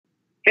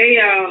Hey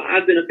y'all,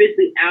 I've been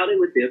officially outed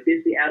with the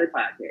Officially Outed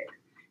podcast.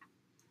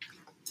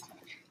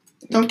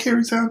 Don't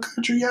carry sound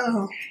country,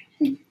 y'all.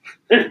 You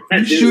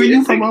I sure do.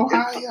 you from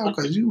Ohio?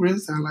 Because you really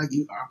sound like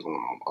you are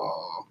from.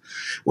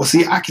 Well,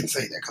 see, I can say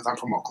that because I'm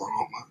from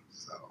Oklahoma.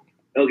 So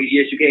Okay,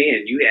 yes, you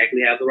can. You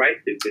actually have the right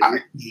to.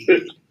 'cause yeah.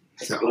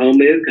 So,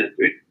 Oklahoma is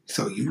country.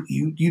 so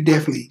you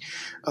definitely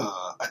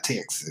a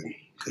Texan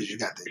because you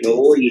got that.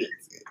 Oh, Texan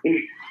yeah.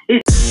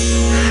 accent.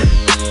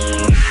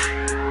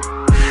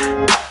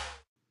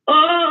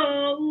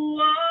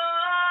 Oh,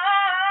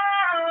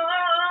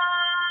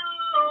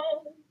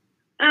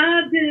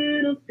 I've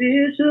been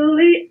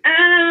officially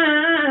outed.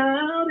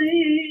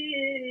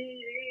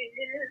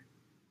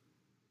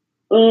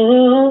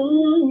 Oh.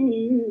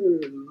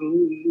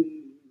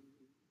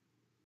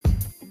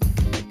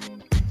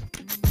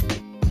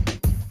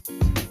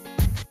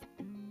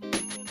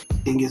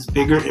 It gets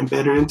bigger and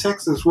better in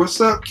Texas.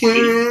 What's up,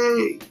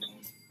 Kay?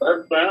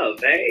 What's up?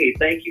 Hey,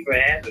 thank you for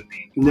having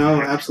me.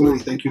 No, absolutely.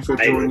 Thank you for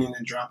joining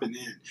and dropping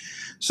in.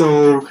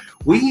 So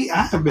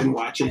I have been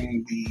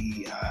watching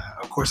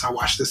of course, I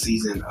watched the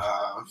season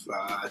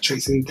of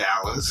Chasing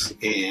Dallas,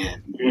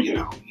 and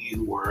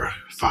you were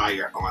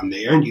fire on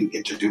there, and you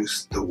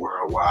introduced the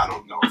world. Well, I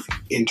don't know if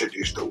you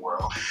introduced the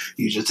world.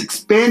 You just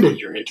expanded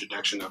your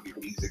introduction of your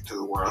music to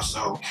the world.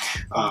 So,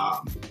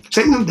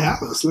 Chasing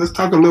Dallas. Let's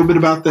talk a little bit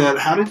about that.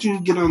 How did you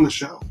get on the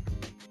show?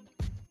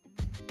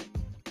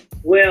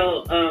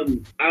 Well,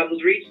 I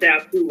was reached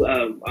out to,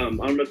 I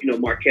don't know if you know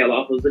Markel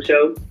off of the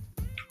show.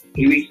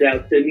 He reached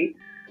out to me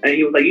and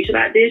he was like, you should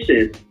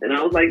audition. And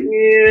I was like,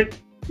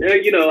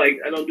 like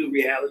I don't do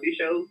reality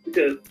shows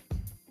because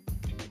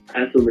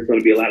I assume it's going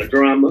to be a lot of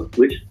drama,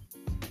 which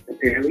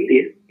apparently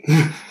it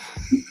is.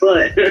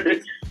 but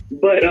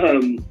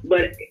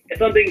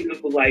something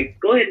just was like,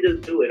 go ahead and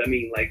just do it. I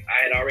mean, like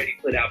I had already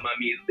put out my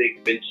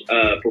music, been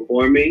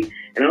performing,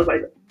 and I was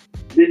like,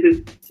 this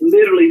is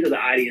literally to the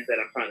audience that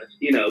I'm trying to,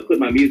 put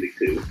my music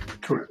to.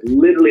 Correct.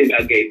 Literally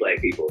about gay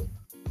Black people.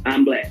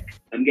 I'm Black.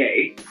 I'm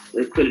gay.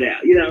 Let's put it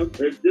out.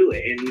 Let's do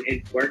it. And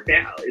it worked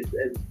out.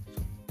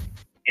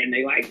 And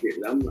they liked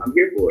it. I'm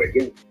here for it.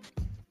 Yeah.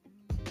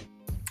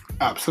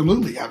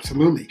 Absolutely.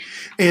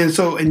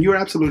 And you're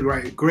absolutely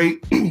right.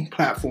 Great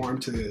platform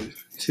to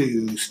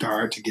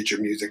start to get your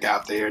music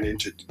out there and then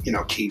to,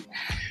 keep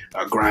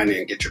grinding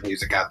and get your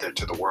music out there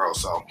to the world.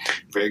 So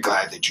very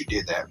glad that you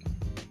did that.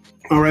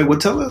 All right. Well,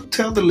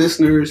 tell the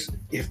listeners,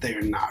 if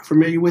they're not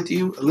familiar with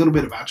you, a little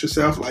bit about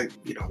yourself, like,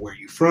 where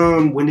you're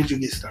from, when did you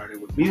get started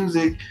with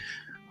music,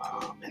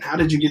 and how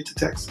did you get to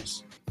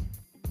Texas?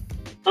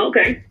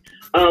 Okay.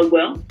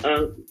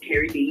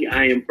 Carrie D,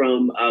 I am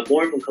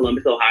born from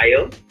Columbus,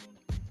 Ohio.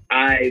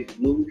 I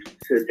moved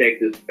to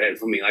Texas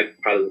probably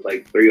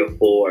was 3 or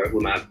 4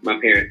 when my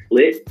parents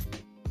split.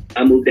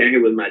 I moved down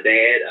here with my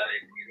dad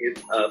and his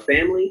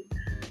family.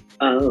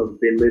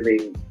 Been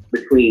living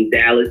between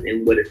Dallas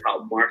and what is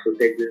called Marshall,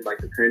 Texas, like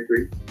the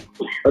country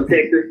of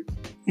Texas.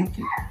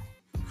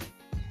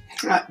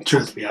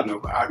 Trust me, I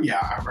know.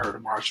 I've heard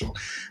of Marshall.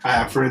 I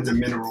have friends in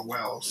Mineral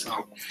Wells,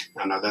 so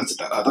I know that's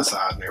the other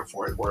side there,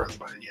 Fort Worth.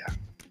 But yeah,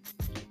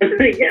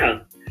 yeah.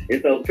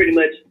 And so pretty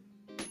much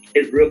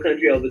it's real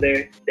country over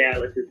there.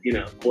 Dallas is,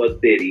 Quad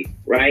City,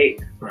 right?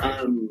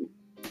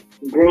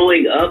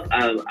 Growing up,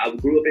 I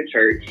grew up in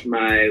church.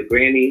 My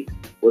granny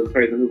was the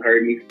person who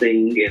heard me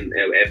sing, and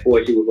at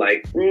 4 she was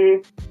like,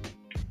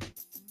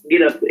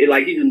 get up. She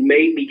just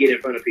made me get in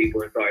front of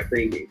people and start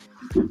singing.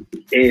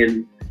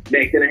 And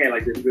back then I had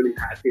this really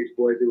high pitched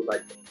voice. It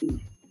was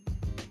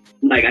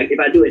if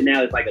I do it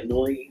now, it's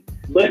annoying,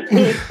 but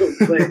it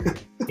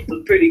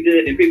was pretty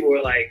good. And people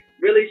were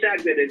really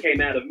shocked that it came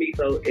out of me.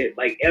 So it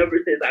ever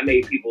since I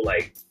made people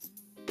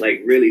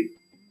really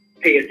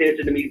pay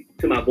attention to me,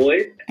 to my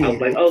voice, I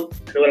was like, oh,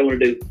 I know what I want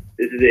to do.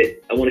 This is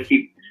it. I want to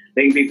keep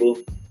making people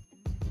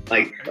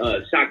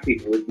shock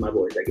people with my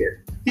voice, I guess.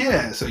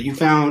 Yeah, so you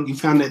found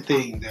that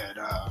thing that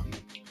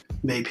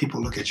made people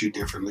look at you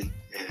differently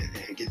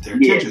and get their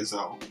attention. Yeah.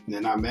 So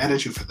they're not mad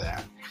at you for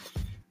that.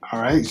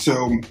 All right,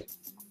 so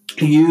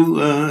you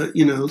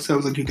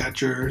sounds like you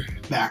got your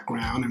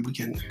background and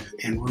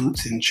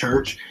roots in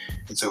church,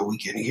 and so we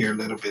can hear a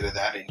little bit of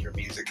that in your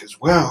music as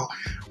well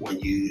when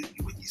you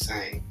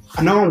sing.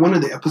 I know on one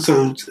of the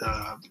episodes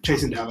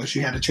Chasing Dallas,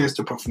 you had a chance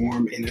to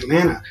perform in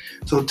Atlanta.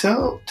 So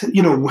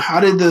how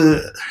did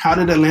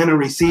Atlanta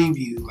receive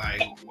you?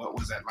 What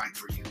was that like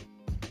for you?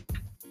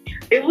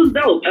 It was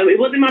dope. It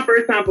wasn't my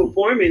first time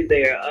performing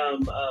there.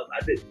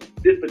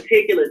 This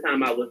particular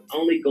time I was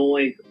only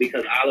going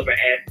because Oliver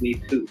asked me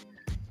to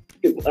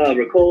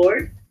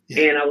record.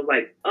 Yeah. And I was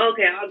like,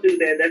 okay, I'll do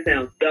that. That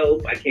sounds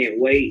dope. I can't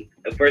wait.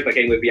 At first, I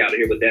can't wait for y'all to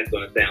hear what that's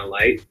going to sound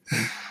like.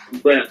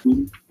 But,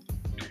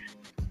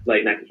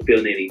 not to spill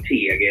any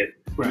tea, I guess.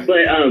 Right.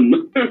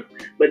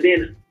 But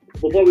then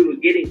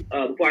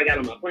before I got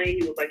on my plane,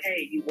 he was like,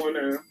 hey, you want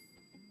to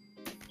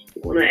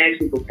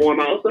actually perform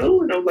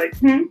also? And I was like,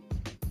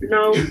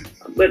 no.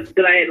 But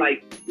because I had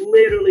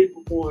literally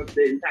performed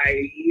the entire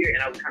year,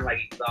 and I was kind of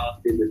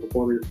exhausted with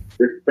performing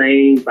the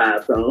same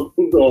 5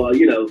 songs, or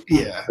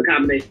a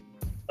combination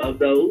of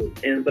those,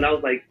 but I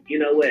was like, you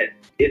know what?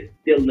 It's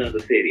still another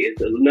city.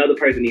 It's another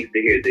person needs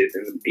to hear this,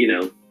 and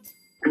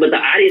but the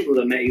audience was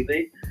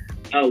amazing.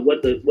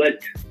 What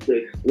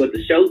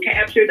the show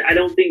captured, I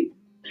don't think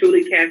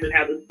truly captured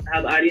how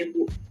the audience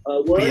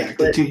was. Yeah,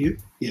 but continue.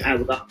 Yeah, I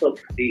was also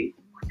pretty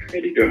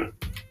drunk.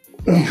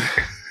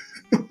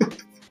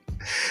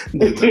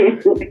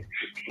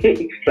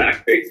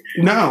 Sorry.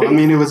 No, I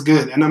mean, it was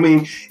good. And I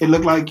mean, it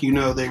looked like,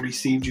 they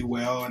received you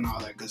well and all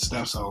that good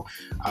stuff. So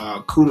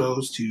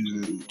kudos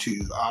to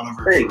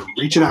Oliver for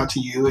reaching out to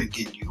you and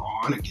getting you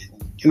on and getting,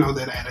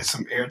 that added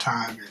some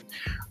airtime and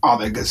all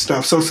that good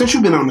stuff. So since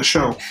you've been on the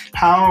show,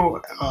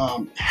 how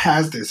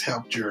has this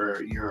helped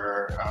your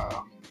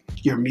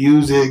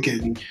music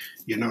and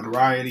your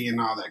notoriety and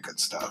all that good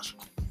stuff?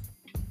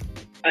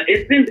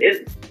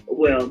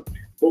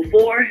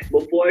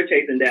 Before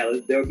Chasing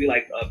Dallas, there would be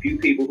like a few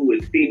people who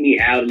would see me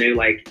out and they're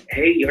like,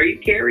 "Hey, are you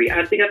Carrie?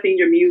 I think I've seen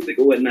your music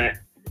or whatnot."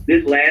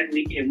 This last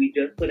weekend, we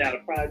just put out a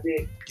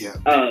project. Yeah.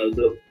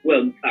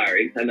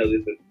 Sorry, I know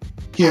this is.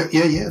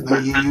 Yeah. No,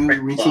 you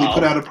recently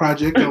put out a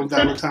project on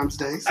Valentine's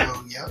Day, so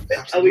yeah.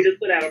 Absolutely. We just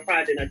put out a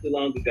project not too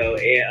long ago,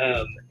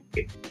 and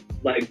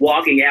like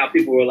walking out,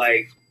 people were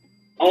like,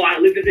 "Oh, I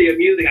listened to your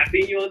music. I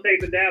seen you on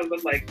Chasing Dallas." I'm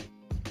like,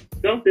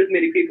 don't this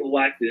many people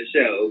watch this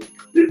show?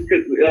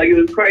 It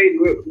was crazy.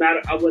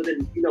 I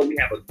wasn't, we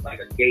have a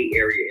gay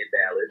area in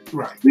Dallas.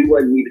 Right. We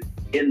wasn't even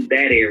in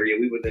that area.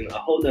 We was in a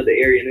whole nother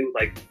area, and it was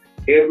like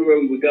everywhere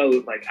we would go, it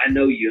was like, I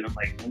know you, and I'm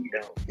like, no, you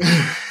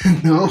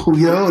No,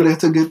 don't.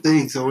 that's a good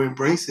thing. So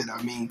embrace it. I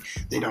mean,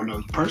 they don't know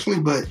you personally,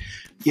 but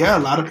yeah, a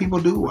lot of people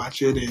do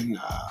watch it, and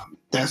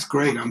that's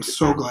great. I'm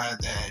so glad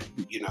that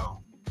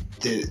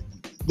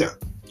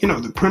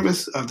the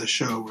premise of the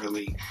show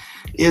really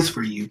is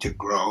for you to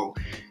grow.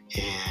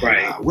 And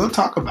right. We'll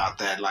talk about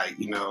that,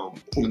 in a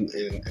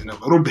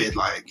little bit,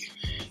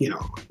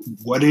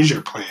 what is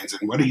your plans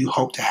and what do you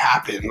hope to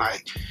happen?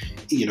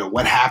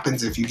 What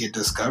happens if you get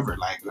discovered?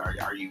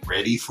 Are you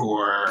ready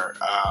for,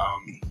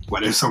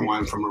 what if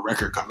someone from a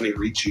record company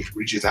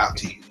reaches out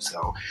to you?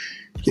 So,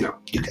 you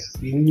got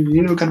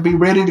to be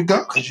ready to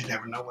go because you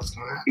never know what's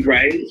going to happen.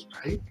 Right.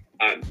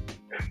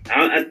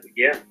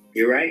 Yeah,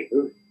 you're right.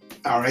 Ooh.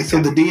 All right.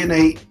 So the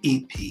DNA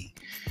EP.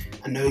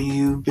 I know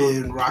you've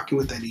been rocking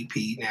with that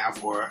EP now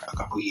for a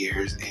couple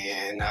years,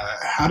 and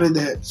how did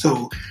that?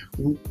 So,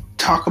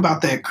 talk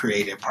about that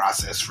creative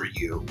process for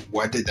you.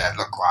 What did that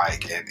look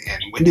like, and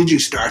when did you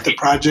start the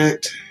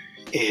project?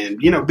 And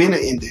being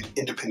an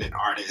independent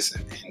artist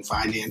and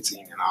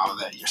financing and all of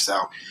that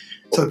yourself.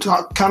 So,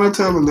 tell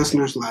the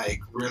listeners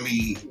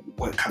really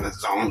what kind of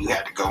zone you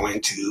had to go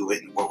into,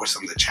 and what were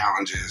some of the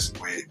challenges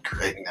with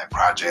creating that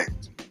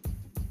project.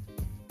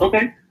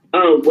 Okay.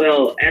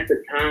 Well, at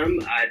the time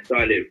I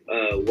started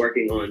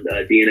working on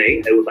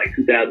DNA, it was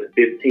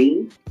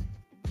 2015.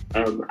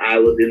 I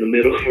was in the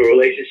middle of a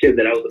relationship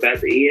that I was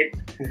about to end.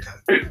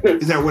 Okay.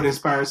 Is that what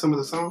inspired some of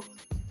the songs?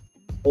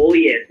 Oh,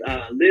 yes.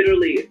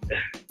 Literally,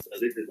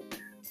 this is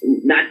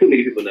not too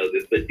many people know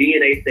this, but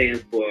DNA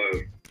stands for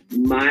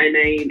my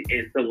name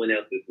and someone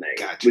else's name,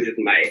 Gotcha. Which is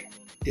my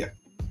yeah.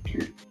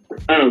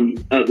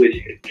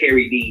 Which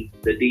Carrie D.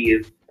 The D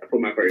is for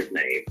my first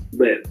name,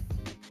 but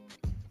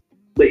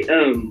what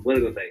was I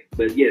gonna say?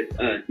 But yes,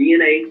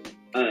 DNA.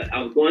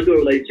 I was going through a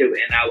relationship,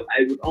 and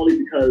I was only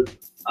because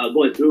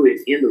going through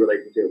it in the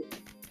relationship.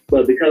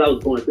 But because I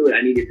was going through it,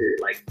 I needed to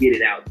get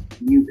it out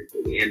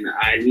musically, and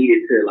I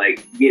needed to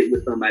get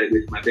with somebody.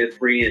 Which my best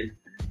friend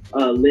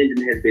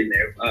Lyndon has been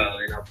there,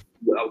 and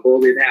I'll go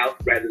over his house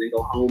rather than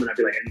go home, and I'll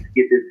be like, I need to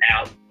get this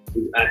out.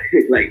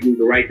 Need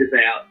to write this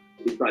out.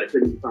 We started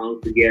putting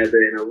songs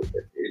together, and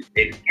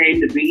it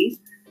came to be.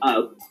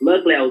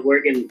 Luckily, I was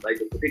working,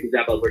 the particular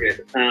job I was working at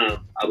the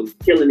time, I was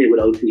killing it with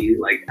OT.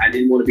 I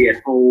didn't want to be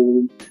at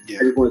home. Yeah.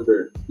 I just wanted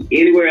to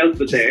be anywhere else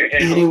but there.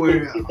 And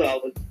anywhere else.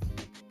 So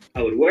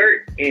I would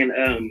work and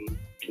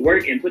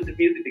put the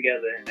music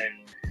together.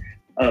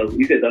 And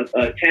you said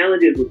the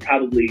challenges was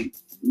probably,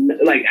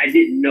 I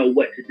didn't know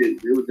what to do.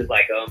 It was just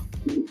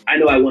I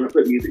know I want to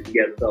put music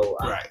together. So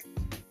right.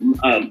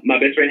 My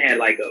best friend had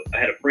I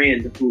had a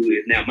friend who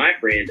is now my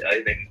friend.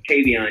 His name is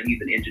Kavion.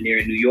 He's an engineer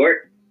in New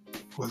York.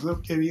 What's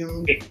up,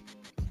 Kavion?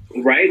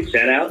 Right,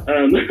 shout out.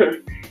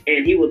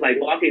 And he was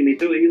walking me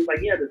through it. He was like,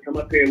 "Yeah, just come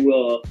up here.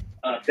 We'll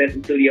set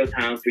some studio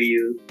time for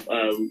you.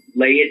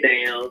 Lay it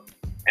down."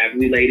 After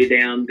we laid it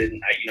down, then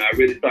I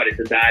really started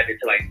to dive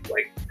into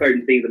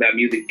certain things about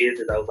music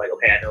business. I was like,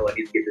 okay, I know I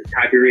need to get this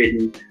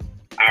copywritten.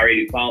 I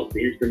already bought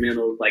the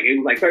instrumentals.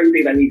 It was certain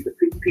things I needed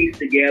to piece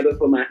together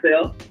for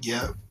myself.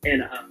 Yeah.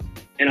 And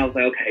I was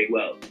like, okay,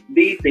 well,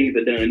 these things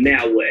are done.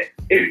 Now what?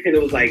 And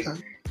it was okay.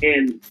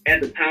 And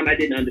at the time, I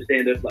didn't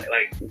understand this.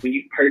 When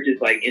you purchase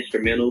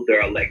instrumentals, there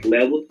are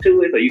levels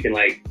to it. So you can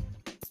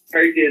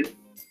purchase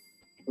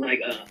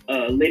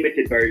a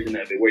limited version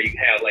of it, where you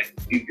have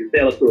you can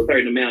sell it to a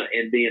certain amount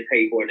and then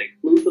pay for an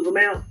exclusive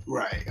amount.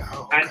 Right.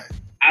 Oh, okay.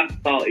 I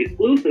bought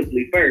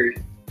exclusively first,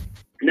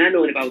 not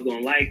knowing if I was going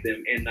to like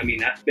them. And I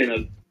mean, I spent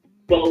a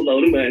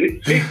boatload of money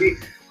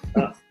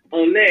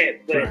on that,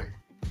 but. Right.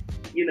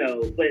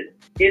 But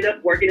end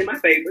up working in my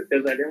favor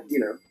because I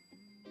don't,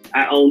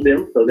 I own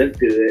them, so that's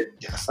good.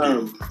 Yes.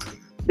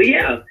 But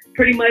yeah,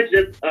 pretty much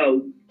just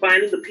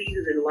finding the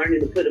pieces and learning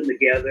to put them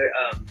together.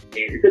 And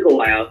it took a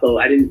while, so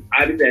I didn't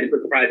put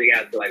the project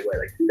out until like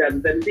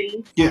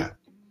 2017. Yeah.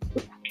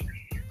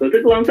 So it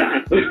took a long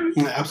time.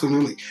 Yeah,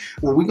 absolutely.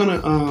 Well, we're gonna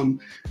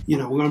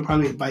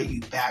probably invite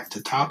you back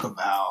to talk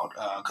about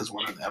because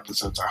one of the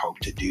episodes I hope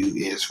to do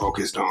is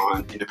focused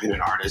on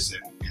independent artists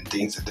and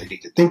things that they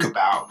need to think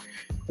about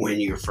when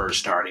you're first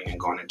starting and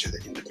going into the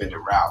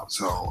independent route.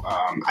 So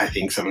I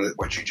think some of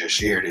what you just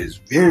shared is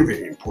very,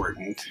 very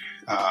important,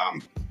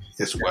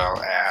 as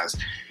well as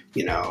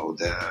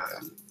the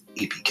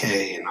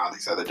EPK and all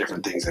these other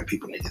different things that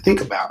people need to think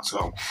about.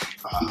 So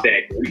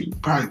Exactly.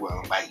 probably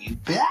will invite you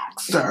back,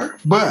 sir.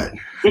 But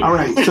all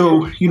right,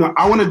 so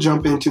I want to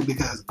jump into,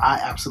 because I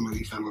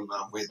absolutely fell in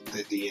love with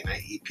the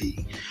DNA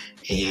EP,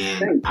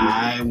 and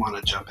I want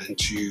to jump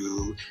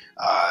into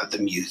the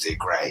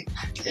music, right?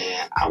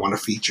 And I want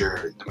to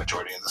feature the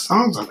majority of the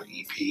songs on the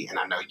EP. And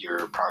I know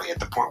you're probably at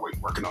the point where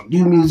you're working on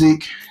new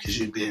music because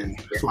you've been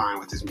flying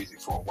with this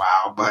music for a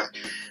while. But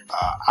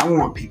I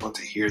want people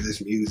to hear this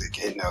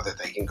music and know that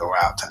they can go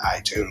out to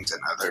iTunes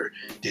and other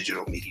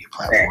digital media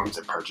platforms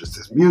and purchase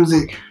this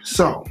music.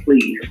 So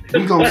Please.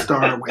 we're going to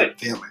start with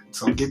Villain.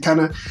 So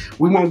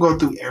we won't go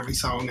through every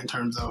song in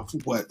terms of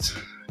what,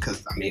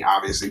 because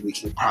obviously we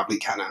can probably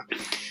kind of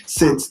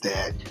sense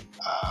that.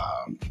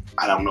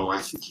 I don't know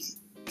if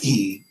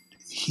he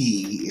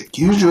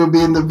accused you of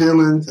being the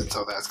villain, and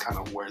so that's kind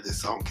of where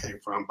this song came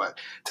from. But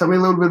tell me a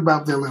little bit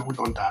about Villain. We're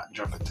going to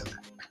jump into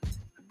that.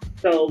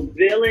 So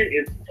Villain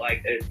is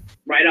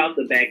right off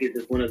the back, it's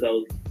just one of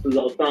those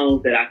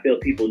songs that I feel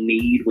people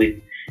need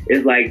when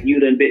it's like you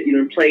done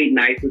played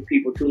nice with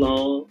people too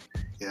long.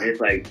 Yeah. And it's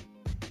like,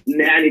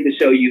 now I need to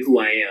show you who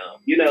I am.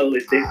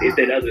 It's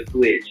that other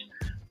switch.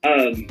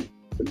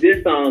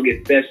 This song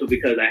is special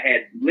because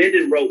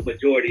Lyndon wrote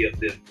majority of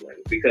this one,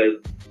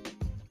 because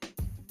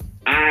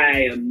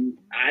I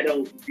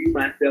don't view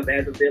myself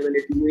as a villain,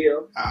 if you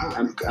will.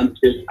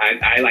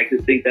 I like to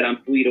think that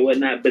I'm sweet or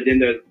whatnot, but then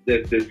there's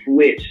the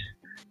switch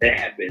that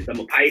happens. I'm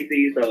a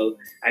Pisces, so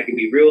I can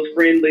be real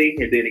friendly,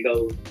 and then it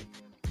goes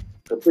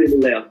completely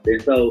left.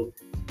 And so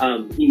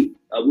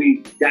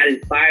we got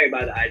inspired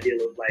by the idea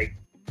of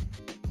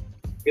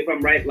if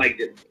I'm right,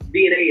 just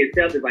DNA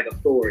itself is like a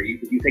story.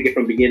 You take it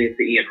from beginning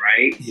to end,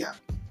 right? Yeah.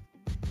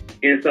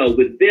 And so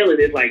with Villain,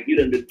 it's like you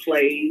done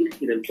played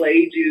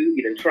you,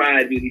 you done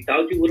tried you, he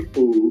thought you was a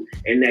fool,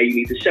 and now you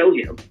need to show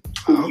him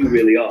who you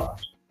really are.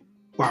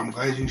 Well, I'm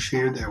glad you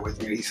shared that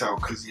with me. So,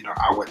 because,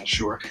 I wasn't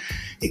sure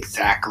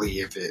exactly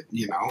if it,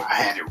 I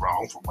had it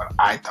wrong for what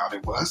I thought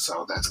it was.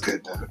 So that's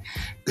good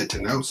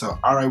to know. So,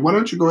 all right, why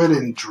don't you go ahead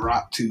and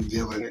drop to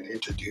Villain and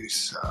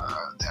introduce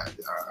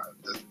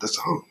the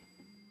song.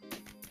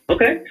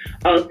 Okay.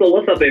 So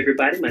what's up,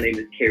 everybody? My name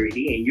is Carrie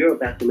D, and you're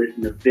about to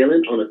listen to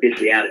Villain on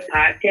Officially Out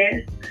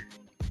Podcast.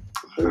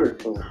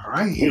 All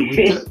right, here we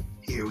go.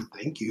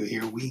 Thank you.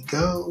 Here we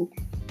go.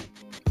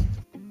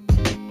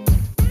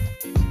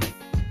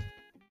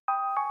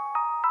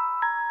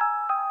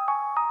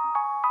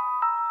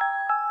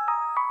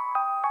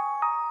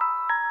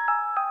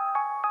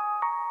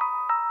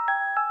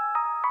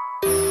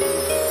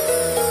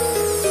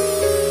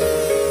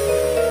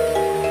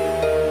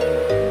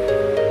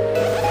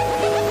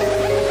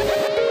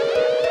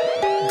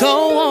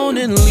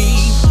 And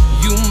leave.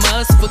 You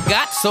must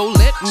forgot, so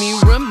let me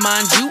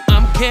remind you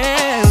I'm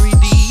Carrie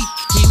D.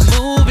 Keep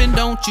moving,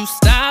 don't you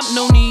stop,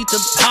 no need to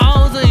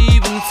pause or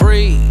even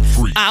freeze.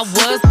 I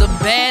was the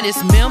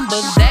baddest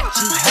member that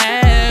you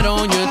had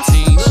on your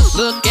team.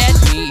 Look at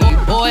me,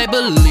 boy,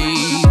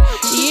 believe.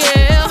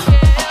 Yeah,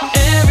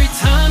 every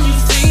time you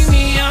see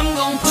me, I'm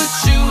gonna put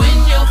you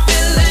in your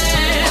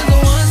feelings.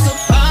 Once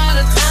upon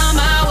a time,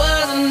 I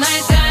was a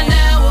nice guy,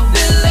 now a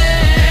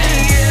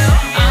villain. Yeah,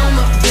 I'm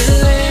a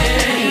villain.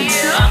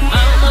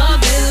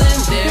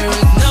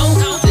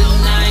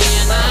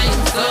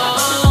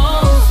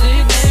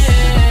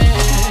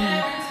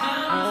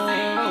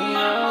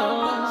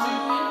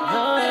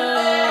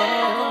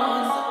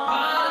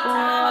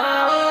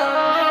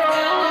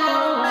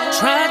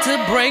 Tried to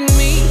break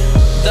me,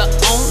 the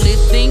only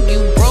thing you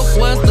broke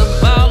was the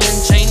ball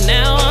and chain.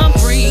 Now I'm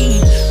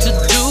free to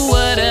do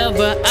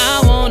whatever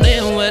I want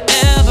and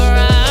whatever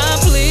I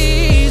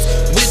please,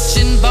 which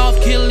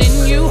involved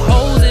killing you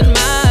hoes in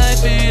my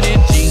fitted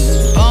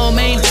jeans,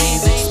 Balmain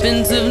jeans,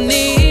 expensive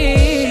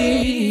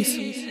knees.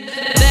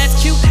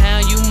 That's cute how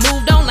you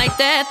moved on like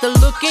that. The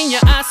look in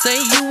your eyes say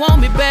you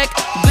want me back.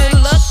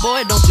 Good luck,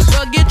 boy, don't you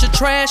forget your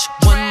trash.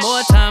 One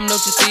more time,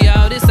 don't you see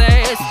all this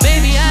ass?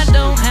 Baby, I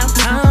don't have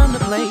time to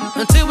play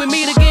until we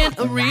meet again,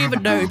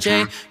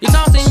 arrivederci. You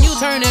toss and you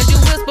turn as you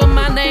whisper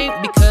my name,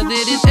 because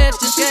it is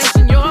etched and sketched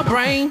in your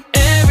brain.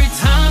 Every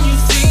time you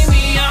see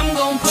me, I'm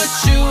gonna put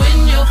you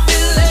in your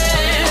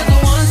feelings.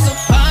 Once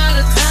upon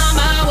a time,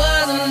 I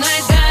was a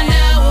nice guy,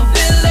 now a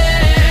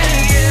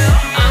villain.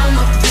 I'm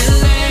a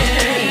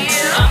villain.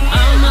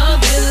 I'm a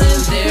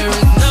villain. There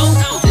is no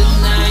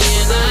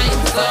denying I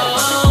am so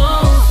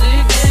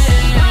sick.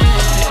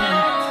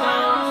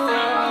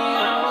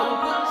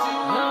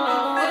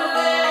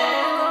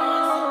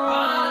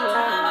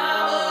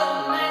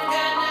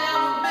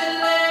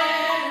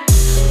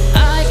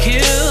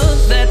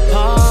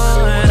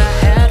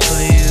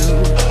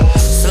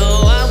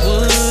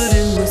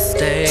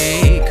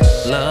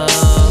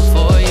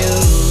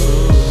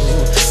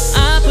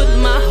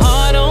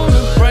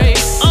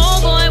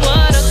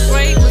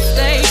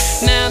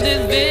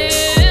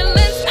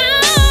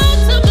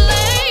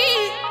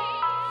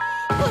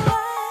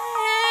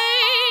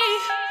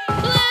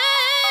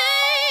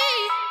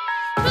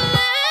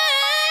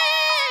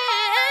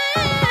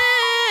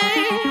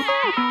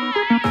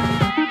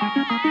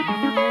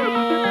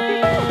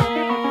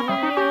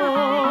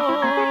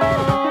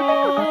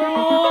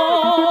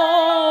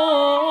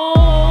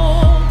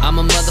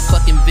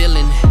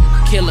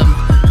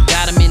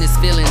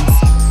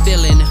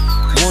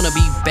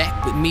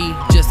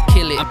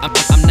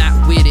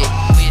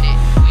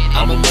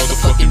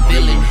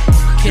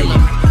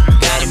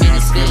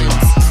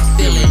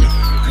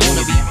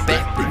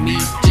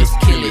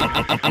 feel it.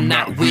 I'm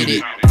not with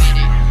it.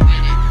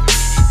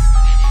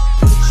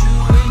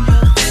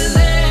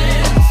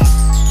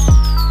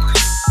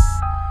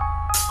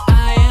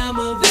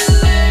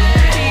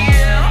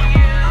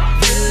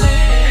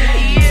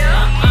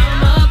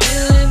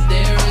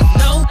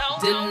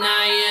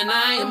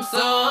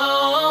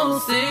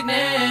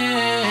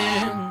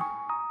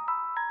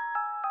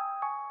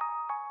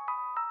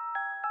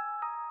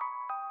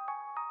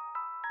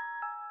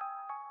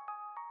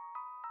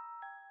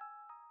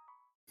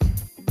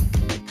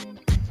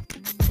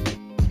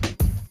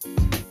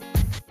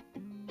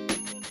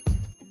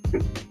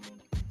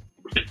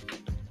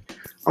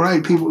 All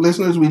right, people,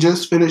 listeners, we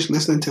just finished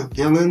listening to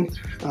Villain.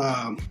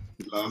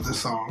 Love the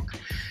song.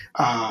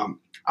 I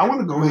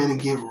want to go ahead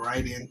and get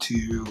right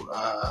into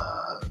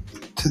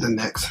to the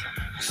next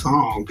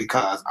song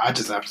because I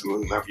just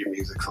absolutely love your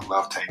music. So,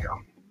 Love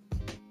Tango.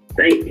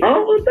 Thank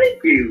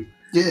you.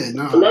 Yeah,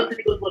 no. Love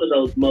Tango is one of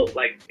those most,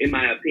 like, in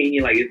my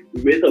opinion, like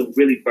it's a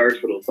really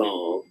versatile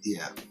song.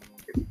 Yeah.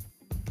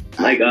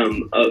 Like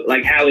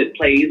how it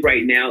plays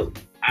right now.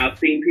 I've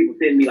seen people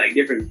send me like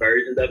different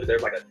versions of it.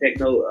 There's like a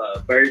techno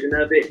version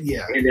of it.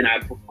 Yeah. And then I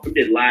performed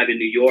it live in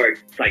New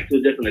York, like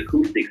to just an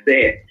acoustic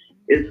set.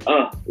 It's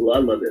I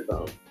love this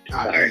song.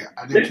 Sorry.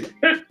 I did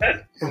too.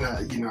 And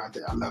I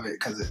love it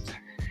because it's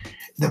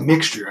the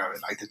mixture of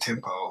it, like the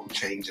tempo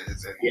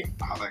changes and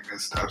all that good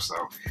stuff. So,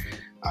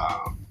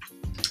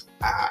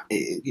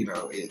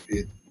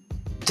 it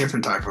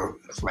different type of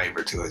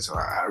flavor to it. So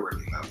I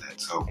really love that.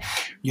 So,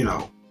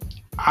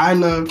 I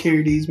love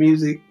Carrie D's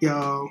music,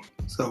 y'all.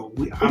 So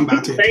I'm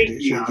about to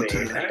introduce y'all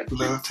to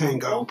Love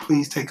Tango.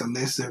 Please take a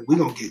listen. We're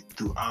gonna get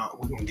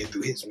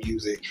through his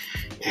music,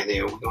 and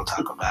then we're gonna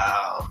talk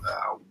about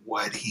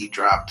what he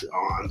dropped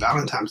on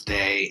Valentine's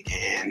Day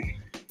and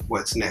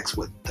what's next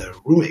with the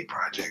Roommate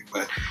Project.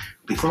 But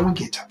before we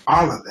get to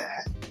all of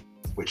that,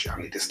 which y'all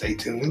need to stay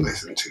tuned and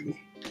listen to,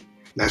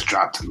 let's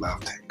drop to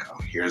Love Tango.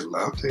 Here's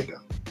Love Tango.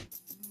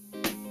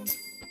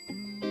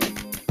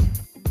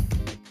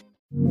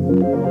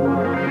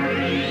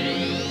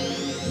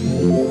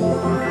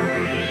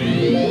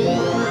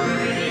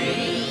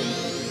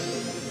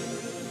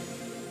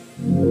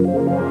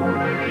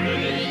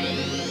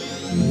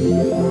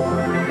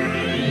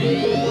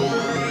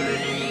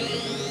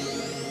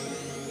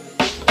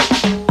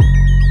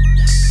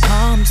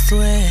 Palm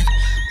sweat,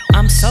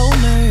 I'm so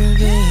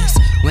nervous,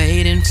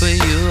 waiting for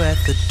you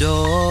at the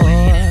door.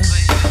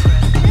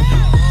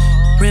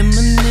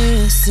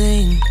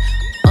 Reminiscing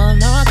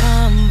on our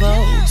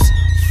combos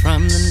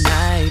from the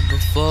night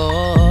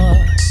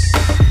before.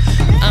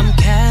 I'm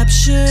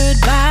captured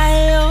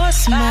by your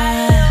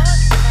smile.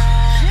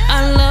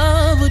 I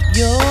love what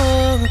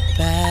you're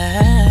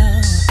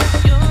about.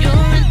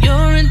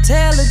 You're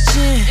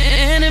intelligent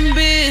and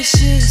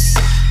ambitious,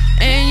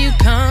 and you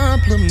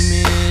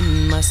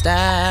compliment my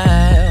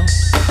style.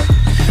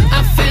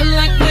 I feel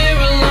like we're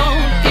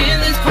alone in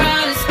this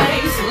crowded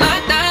space,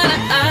 locked eye to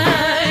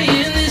eye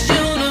in this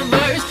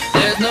universe.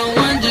 There's no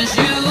one, just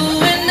you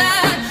and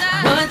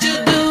I. What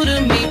you do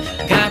to me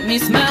got me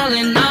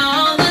smiling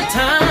all the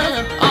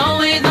time.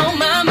 Always on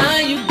my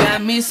mind, you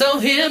got me so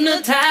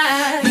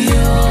hypnotized.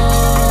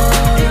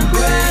 Your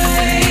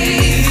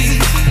embrace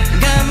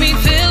got me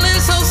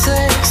feeling so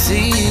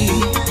sexy.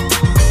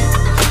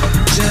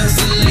 Just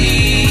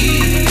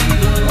lead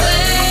the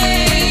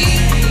way,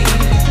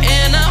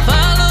 and I'll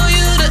follow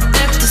you to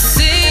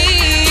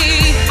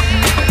ecstasy.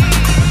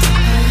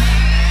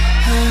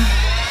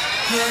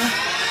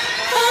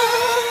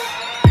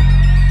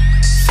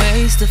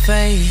 Face to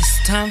face,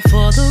 time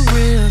for the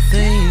real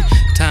thing.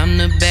 Time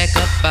to back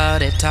up all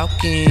that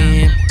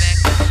talking.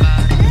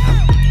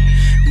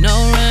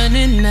 No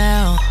running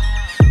now,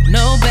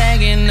 no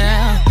bagging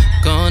now.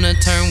 Gonna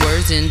turn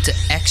words into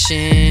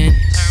action.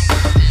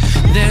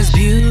 There's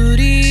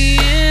beauty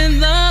in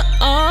the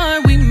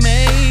art we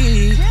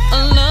made,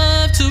 a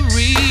love to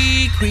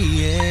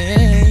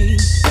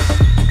recreate.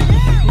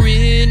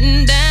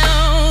 Written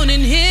down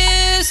in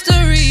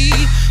history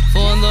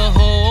for the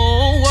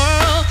whole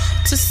world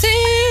to see.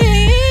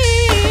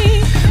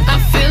 I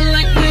feel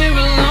like we're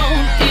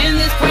alone in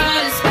this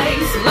crowded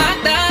space,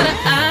 locked eye to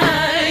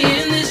eye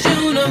in this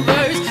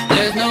universe.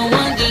 There's no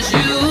one, just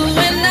you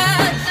and I.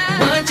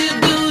 What you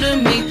do to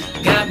me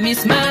got me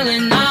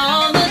smiling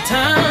all the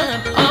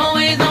time.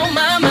 Always on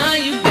my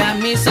mind, you got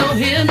me so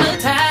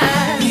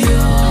hypnotized. Your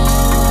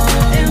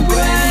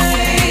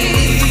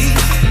embrace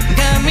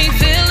got me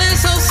feeling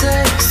so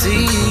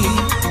sexy.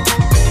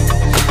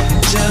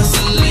 Just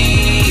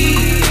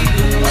lead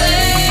the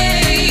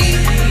way,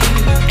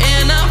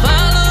 and I'll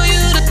follow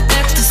you to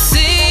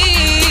ecstasy.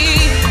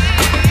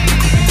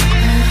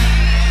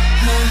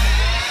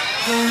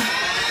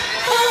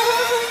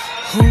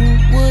 Who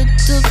would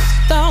have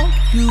thought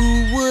you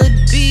would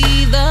be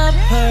the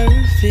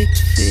perfect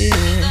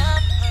fit?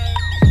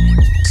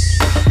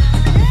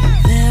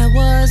 There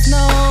was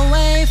no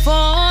way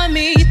for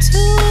me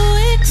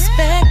to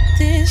expect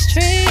this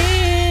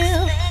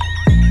trip.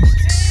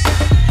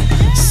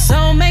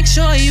 So make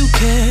sure you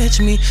catch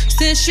me,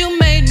 since you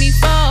made me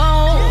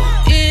fall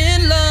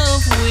in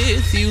love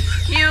with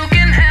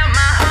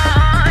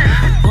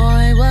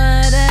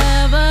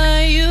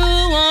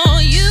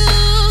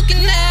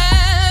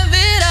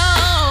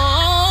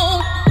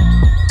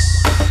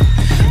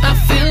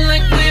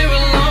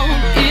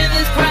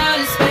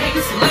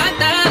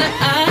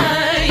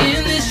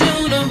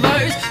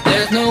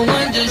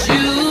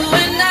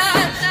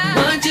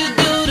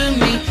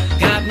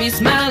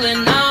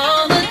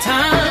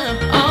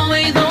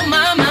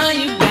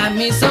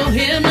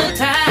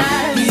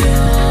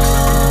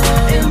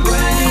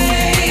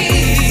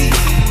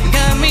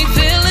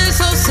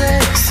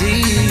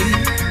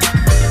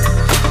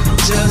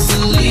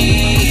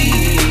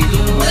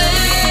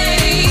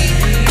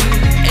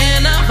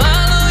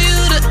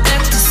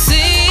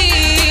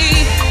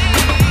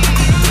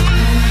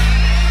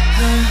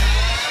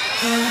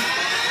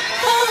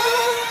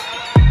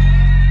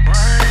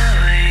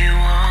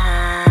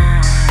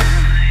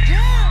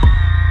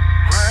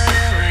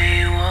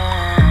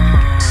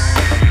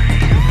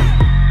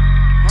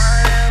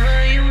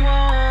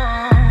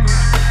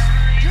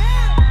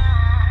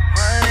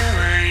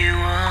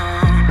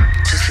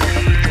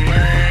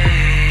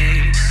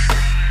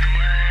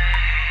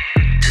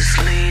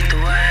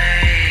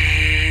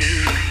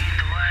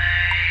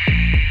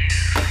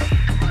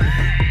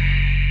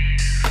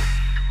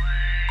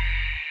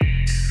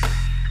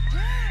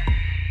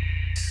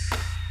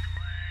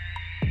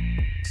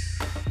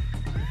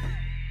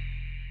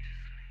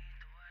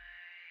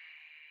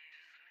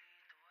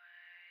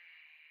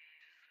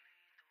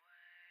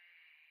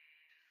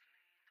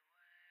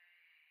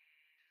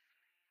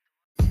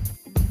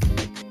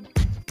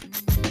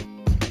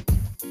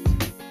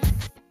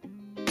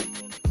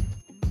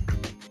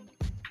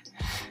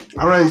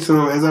All right.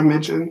 So as I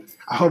mentioned,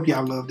 I hope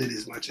y'all loved it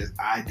as much as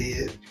I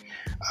did.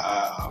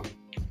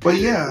 But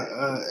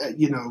yeah,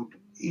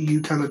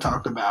 you kind of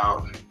talked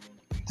about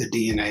the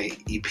DNA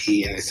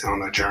EP, and it's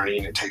on a journey,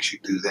 and it takes you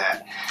through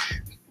that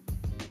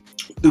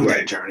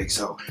journey.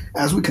 So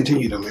as we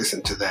continue to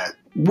listen to that,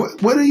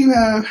 what do you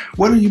have?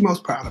 What are you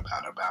most proud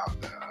about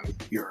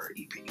your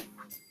EP?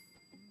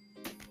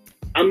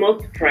 I'm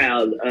most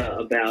proud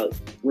about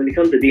when it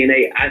comes to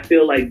DNA. I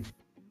feel like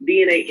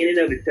DNA in and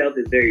of itself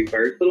is very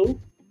versatile.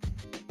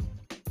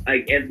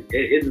 Like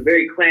it's a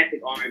very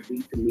classic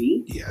R&B to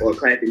me, or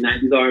classic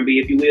 90s R&B,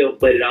 if you will.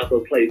 But it also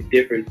plays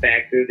different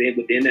factors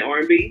within the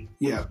R&B.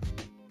 Yeah.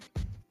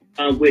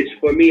 Which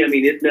for me, I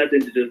mean, it's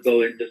nothing to just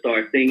go and just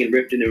start singing,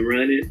 riffing, and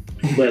running.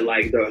 But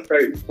like there are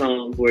certain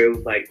songs where it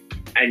was like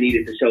I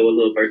needed to show a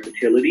little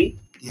versatility.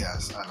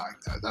 Yes, I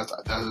like that.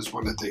 That is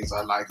one of the things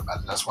I like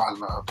about it. That's why I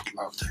love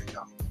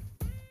Tango.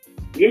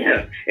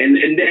 Yeah, and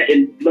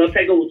Love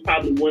Tango was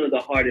probably one of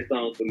the hardest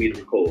songs for me to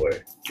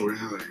record.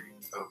 Really?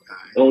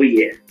 Okay. Oh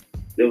yeah,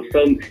 there was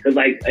some because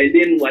and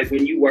then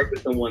when you work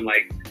with someone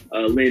like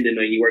Lyndon,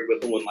 or you work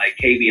with someone like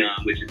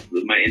Kavion, which is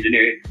my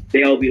engineer,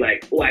 they'll be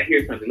like, "Oh, I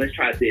hear something. Let's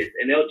try this,"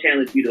 and they'll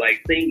challenge you to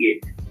sing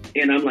it,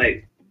 and I'm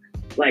like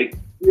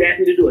you ask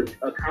me to do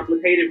a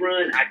complicated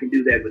run, I can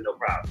do that with no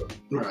problem.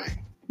 Right.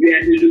 You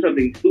ask me to do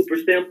something super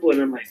simple,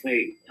 and I'm like,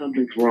 wait,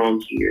 something's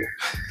wrong here.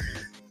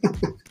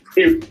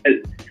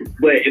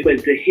 But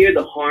to hear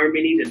the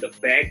harmonies and the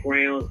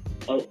background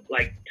of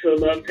to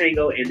Love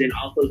Tango, and then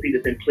also see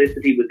the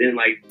simplicity within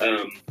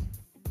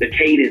the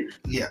cadence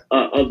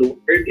of the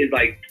words is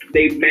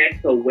they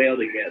match so well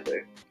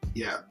together.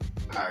 Yeah,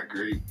 I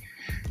agree.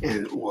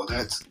 And well,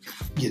 that's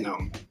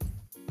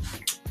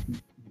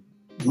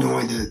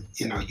knowing that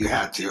you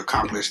had to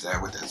accomplish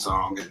that with that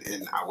song,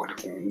 and I would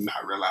have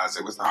not realized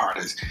it was the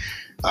hardest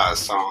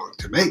song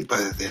to make.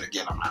 But then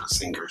again, I'm not a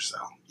singer, so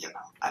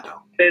I don't.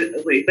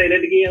 Wait, say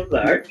that again. I'm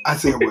sorry. I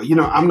said, well,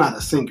 I'm not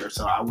a singer,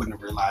 so I wouldn't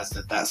have realized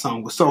that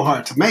song was so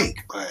hard to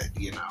make. But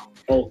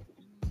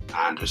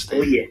I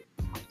understand. Oh yeah.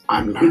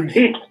 I'm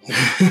learning.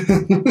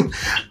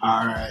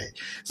 All right.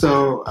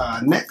 So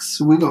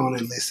next, we're going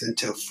to listen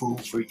to "Fool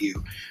for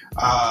You."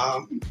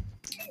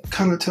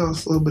 Kind of tell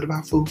us a little bit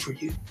about "Fool for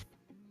You."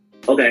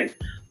 Okay.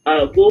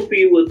 "Fool for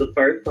You" was the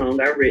first song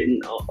I written.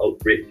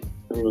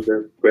 I don't know if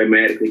that's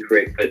grammatically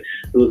correct, but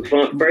it was the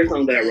first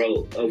song that I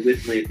wrote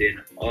with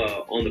Lyndon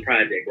on the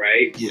project,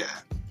 right? Yeah.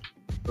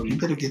 You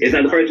better get it's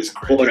not the first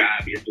order,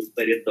 obviously,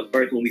 but it's the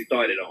first one we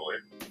started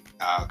on.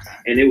 Okay.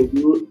 And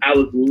I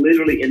was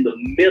literally in the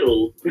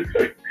middle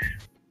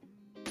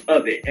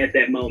of it at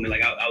that moment. I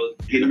was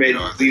getting ready.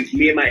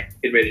 Me and Mike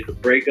getting ready to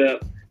break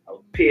up. I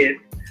was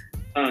pissed.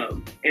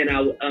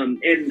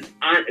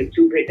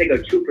 To take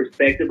a true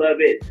perspective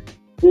of it,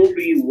 "Fool for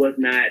You" was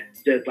not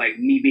just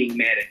me being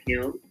mad at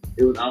him.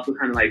 It was also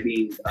kind of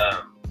being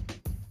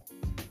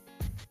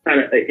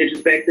kind of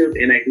introspective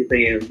and actually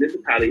saying, this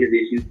is probably his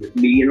issues with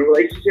me in a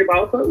relationship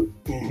also.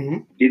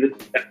 Mm-hmm. Jesus,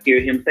 I hear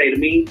him say to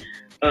me,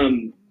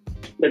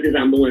 but since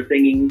I'm the one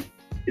singing,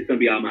 it's going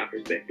to be all my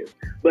perspective.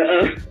 But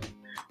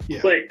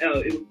it's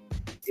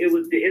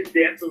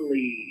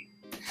definitely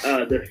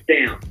the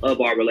stamp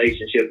of our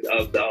relationship,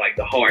 of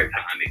the hard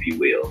time, if you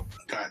will.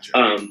 Gotcha.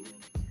 I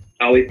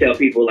always tell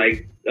people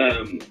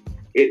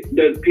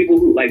there's people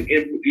who when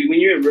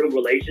you're in real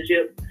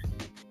relationships,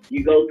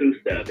 you go through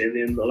stuff, and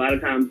then a lot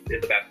of times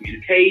it's about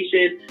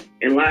communication,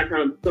 and a lot of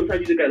times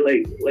sometimes you just gotta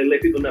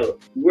let people know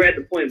we're at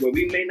the point where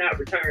we may not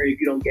return if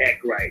you don't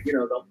act right.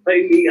 Don't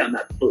play me, I'm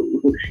not the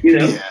fool.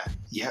 Yeah.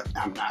 Yep.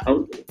 I'm not.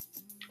 Okay.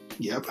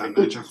 Yep. I'm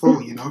not your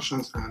fool.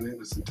 Sunshine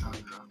innocent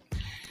time.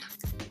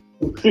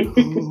 Okay.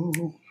 I'm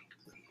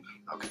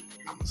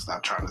gonna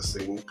stop trying to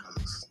sing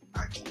because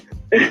I can't.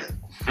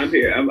 I'm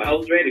here. I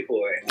was ready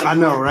for it. I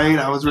know, right?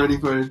 I was ready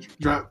for it.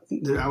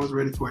 I was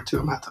ready for it too.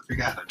 I'm gonna have to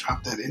figure out how to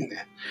drop that in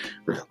there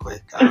real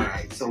quick. All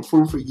right. So,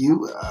 "Fool for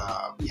You,"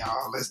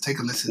 y'all. Let's take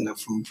a listen to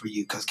 "Fool for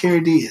You" because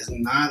Carrie D is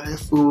not a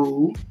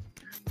fool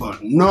for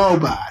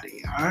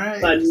nobody. All right.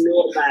 For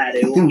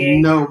nobody. Okay.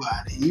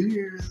 Nobody. You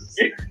hear us?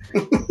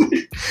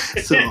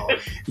 So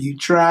you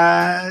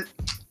tried.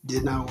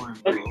 Did not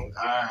work. Bro. All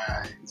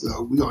right.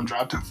 So we're gonna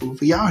drop to "Fool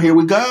for Y'all." Here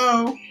we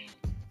go.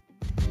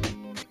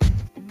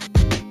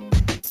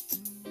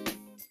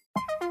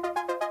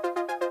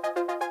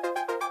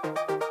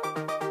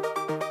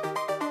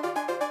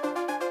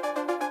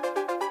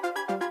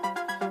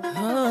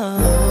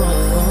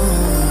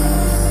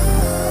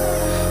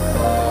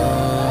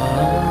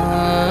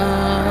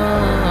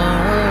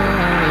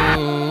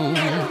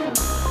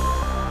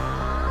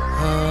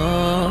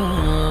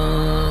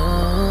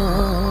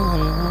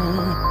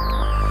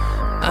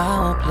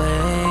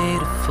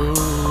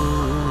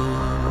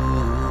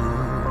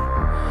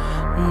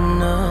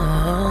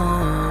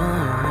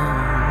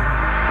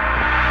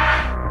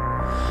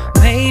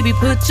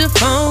 Put your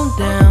phone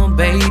down,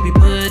 baby,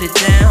 put it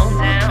down.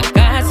 I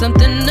got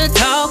something to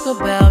talk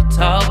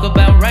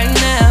about right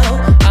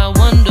now. I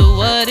wonder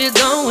what is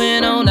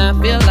going on. I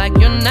feel like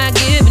you're not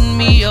giving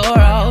me your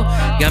all.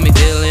 Got me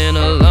feeling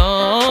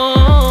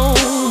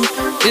alone.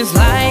 It's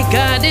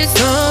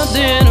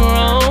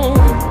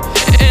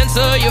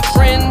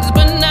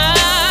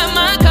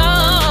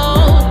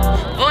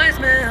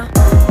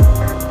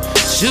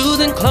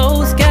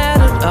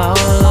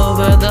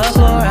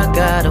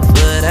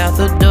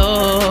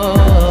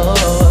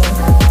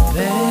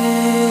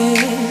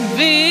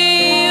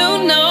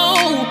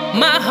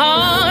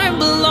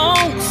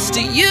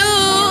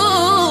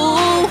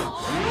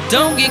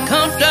Don't get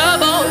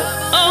comfortable,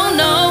 oh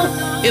no.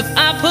 If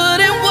I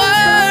put in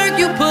work,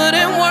 you put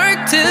in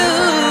work too.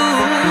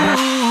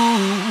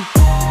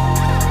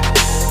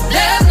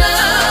 There's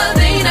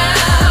nothing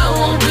I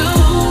won't do,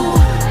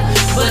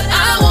 but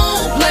I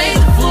won't play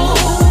the fool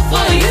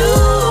for you.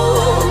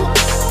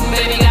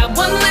 Maybe got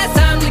one last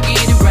time to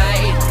get it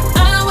right.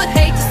 I would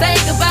hate to say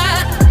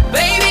goodbye,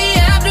 baby,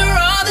 after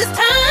all this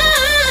time.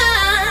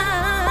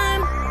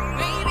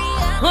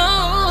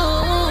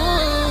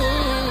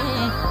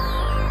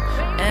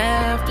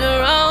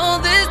 After all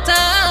this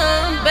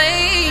time,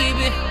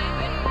 baby.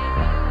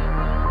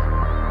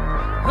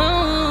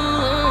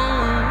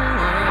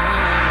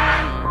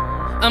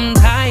 I'm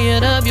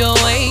tired of your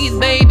ways,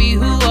 baby.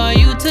 Who are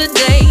you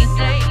today?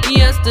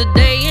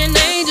 Yesterday an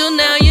angel,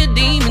 now your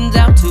demons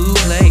out to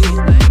play,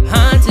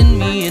 haunting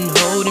me and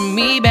holding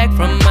me back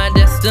from my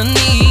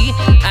destiny.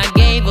 I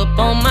gave up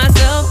on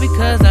myself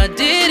because I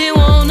didn't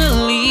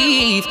wanna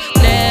leave.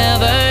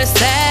 Never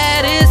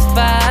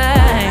satisfied.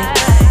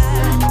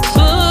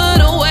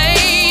 Put away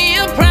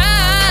your pride.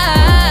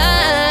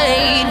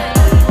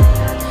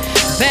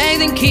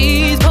 Bags and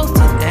keys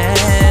posted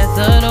at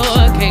the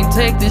door. Can't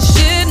take this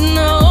shit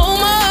no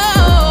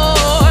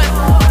more.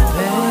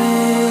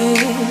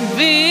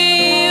 Baby,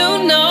 you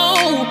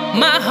know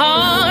my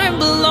heart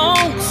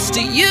belongs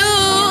to you.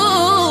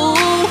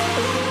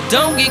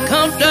 Don't get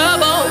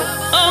comfortable,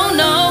 oh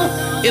no.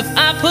 If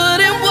I put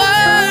in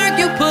work,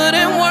 you put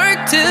in work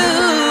too.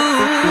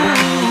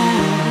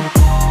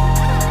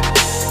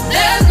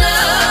 There's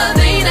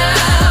nothing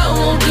I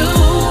won't do,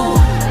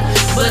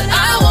 but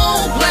I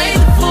won't play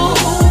the fool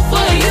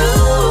for you.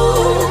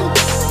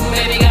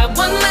 Maybe got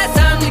one last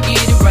time to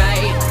get it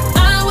right.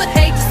 I would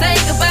hate to say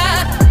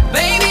goodbye,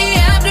 baby,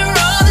 after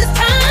all this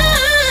time.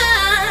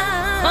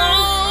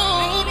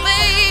 Oh,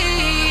 baby,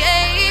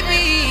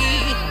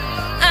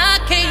 I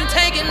can't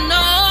take it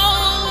no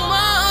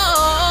more.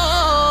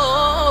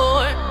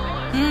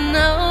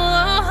 No.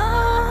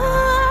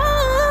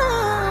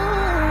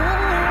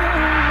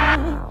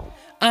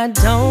 I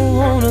don't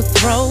wanna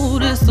throw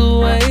this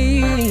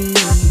away.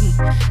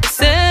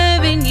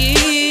 7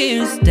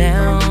 years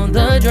down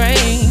the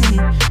drain.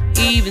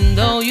 Even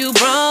though you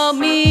brought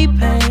me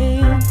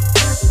pain,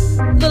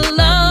 the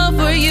love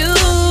for you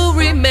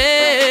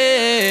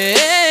remains.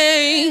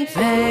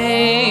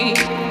 Baby,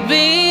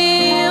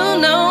 you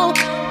know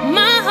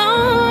my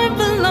heart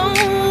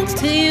belongs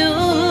to you.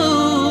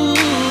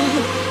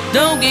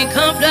 Don't get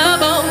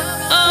comfortable,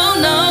 oh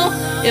no.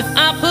 If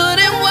I put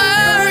in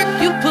work,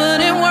 you put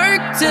in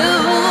work too.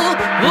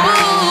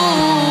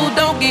 Ooh,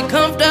 don't get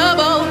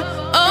comfortable,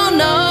 oh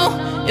no.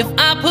 If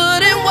I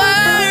put in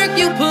work,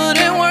 you put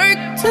in work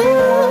too.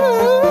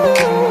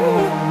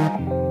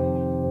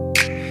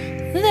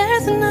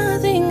 There's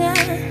nothing I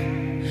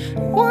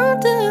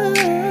won't do,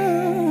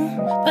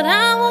 but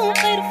I won't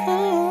play the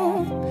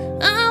fool.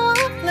 I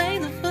won't play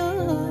the fool.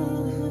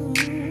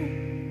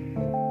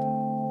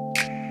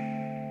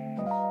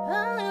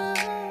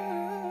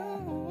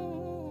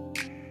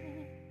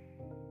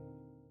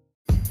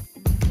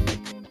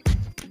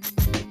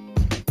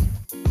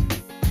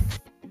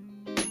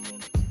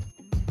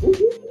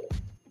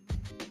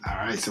 All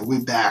right, so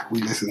we're back.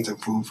 We listened to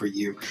Food for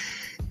You.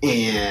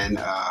 And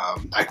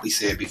like we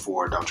said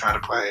before, don't try to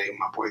play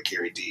my boy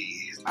Kerry D.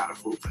 He's not a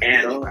fool for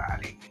At all.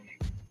 anybody.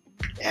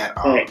 At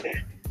all.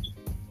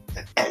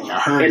 And you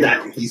heard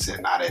him. He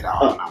said not at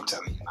all. And I'm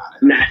telling you, not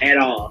at all. Not at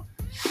all.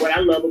 What I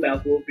love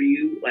about Fool for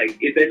You, like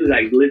especially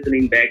like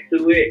listening back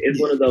to it, it's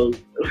one of those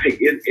like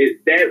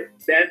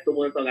that's the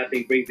one song I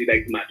think brings me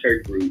back to my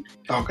church roots.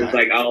 Okay. It's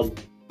like all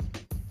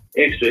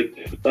extra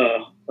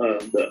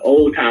the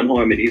old time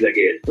harmonies, I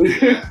guess.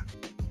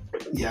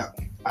 Yeah.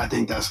 I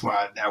think that's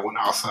why that one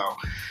also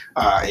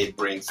it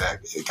brings that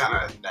kind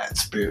of that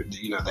spirit,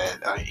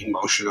 that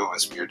emotional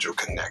and spiritual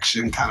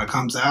connection kind of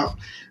comes out.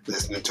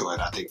 Listening to it,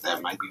 I think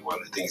that might be one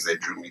of the things that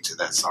drew me to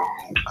that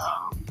song.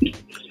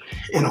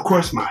 And of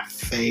course, my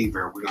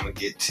favorite we're gonna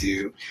get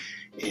to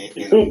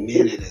in a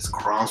minute is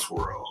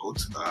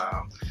Crossroads.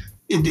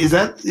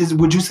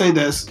 Would you say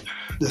that's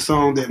the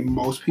song that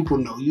most people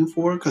know you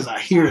for? Because I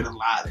hear it a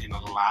lot in a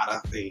lot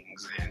of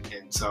things,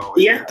 and so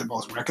is that the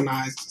most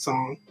recognized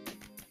song?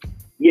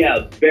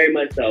 Yeah, very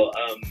much so.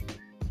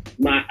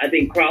 I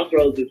think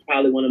Crossroads is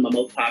probably one of my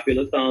most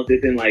popular songs.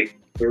 It's in like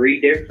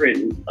 3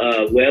 different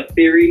web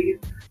series.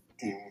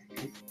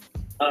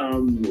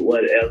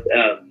 What else?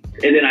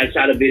 And then I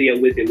shot a video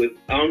with it.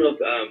 I don't know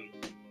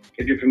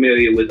if you're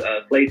familiar with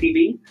Slay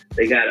TV.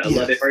 They got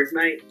Love at First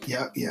Night.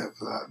 Yep.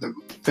 The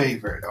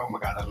favorite. Oh my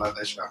God, I love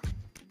that show.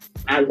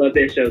 I love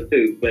that show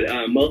too. But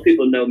most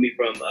people know me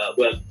from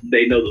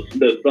they know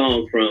the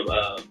song from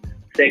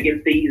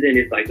second season.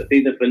 It's like the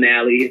season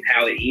finale. It's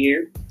how it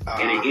ends,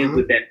 and it ends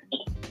with that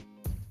song.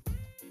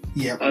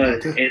 Yeah,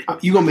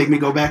 you're going to make me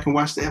go back and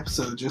watch the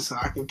episode just so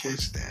I can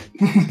catch that.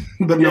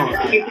 But no,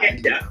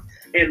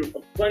 and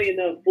funny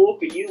enough, Fool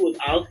for You was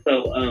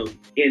also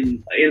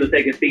in the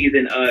second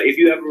season. If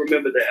you ever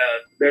remember,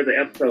 there's an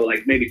episode,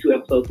 like maybe 2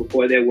 episodes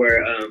before there,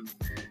 where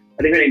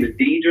I think her name is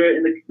Deidre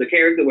in the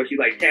character where she's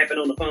like tapping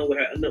on the phone with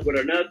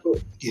her knuckle.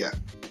 Yeah.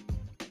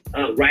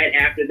 Right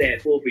after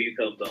that, Full For You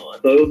comes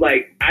on. So it was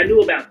like I knew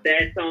about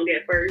that song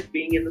at first,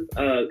 being in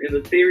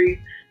the series.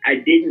 I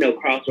didn't know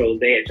Crossroads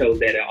they had chose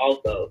that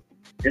also,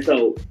 and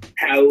so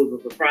how it was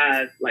a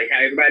surprise, like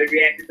how everybody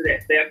reacted to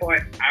that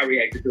part. I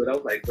reacted to it. I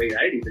was like, wait,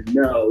 I didn't even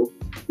know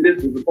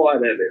this was a part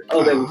of it.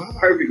 Oh, that was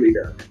perfectly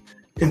done.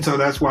 And so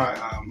that's why.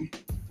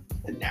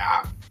 And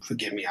now,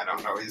 forgive me, I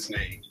don't know his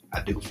name.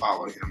 I do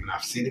follow him, and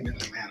I've seen him in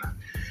Atlanta.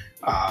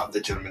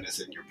 The gentleman that's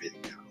in your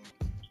video.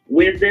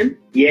 Winston?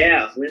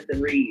 Yeah, Winston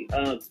Reed.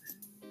 That's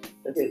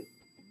it.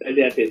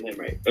 That's his name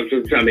right. I'm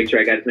just trying to make sure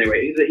I got his name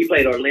right. He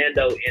played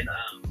Orlando in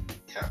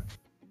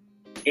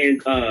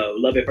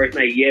Love at First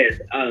Night. Yes.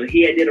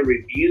 He had did a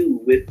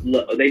review with,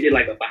 they did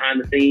like a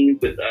behind the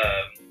scenes with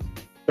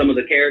some of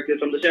the characters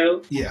from the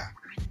show. Yeah.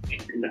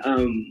 And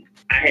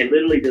I had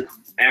literally just,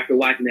 after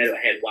watching that, I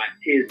had watched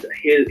his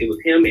it was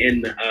him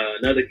and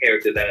another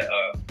character that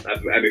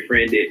I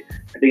befriended.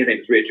 I think his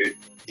name is Richard.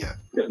 Yeah.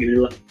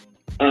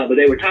 But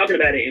they were talking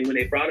about it, and when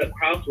they brought up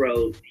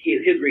Crossroads,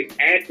 his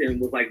reaction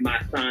was like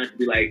my sign to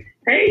be like,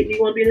 "Hey, do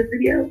you want to be in this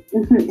video?"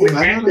 Which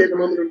actually, at the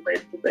moment, we're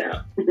playing this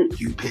out.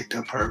 You picked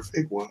a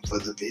perfect one for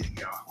the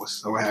video. I was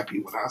so happy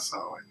when I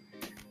saw it.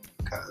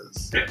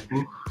 Because,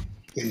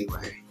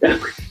 anyway.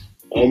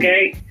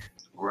 Okay.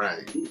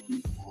 Right.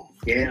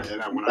 Yeah.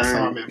 And when I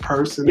saw him in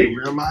person, in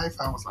real life,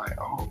 I was like,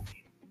 oh,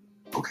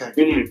 okay.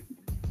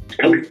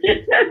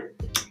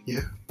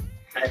 Yeah.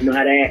 I didn't know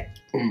how to act.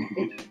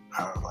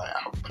 I was like,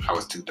 but I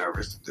was too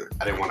nervous to do it.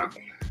 I didn't want to,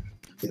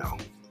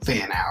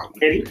 fan out.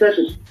 And he's such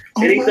a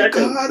great actor.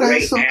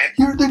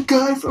 You're the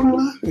guy from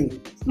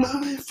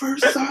Love at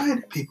First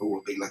Sight. People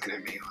will be looking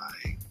at me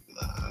like,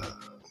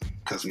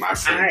 because my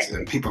friends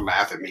and people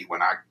laugh at me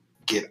when I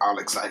get all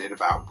excited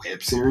about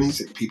web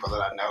series and people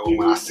that I know.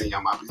 When I see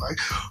them, I'll be like,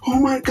 oh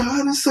my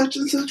God, it's such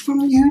and such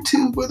from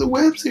YouTube with a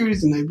web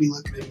series. And they'd be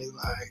looking at me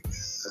like,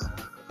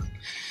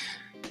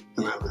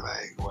 and I'd be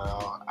like,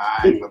 well,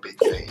 I'm a big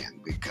fan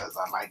because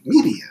I like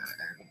media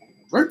and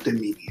worked in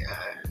media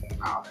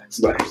and all that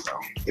stuff. Right. So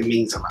it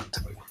means a lot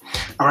to me.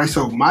 All right,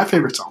 so my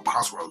favorite song,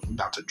 Crossroads, we're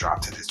about to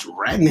drop to this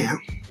right now.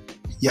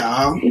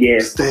 Y'all,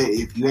 stay.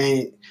 If you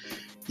ain't,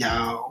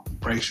 y'all,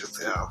 brace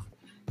yourself.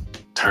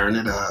 Turn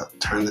it up.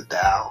 Turn the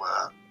dial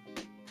up.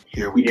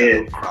 Here we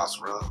go,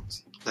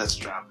 Crossroads. Let's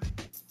drop it.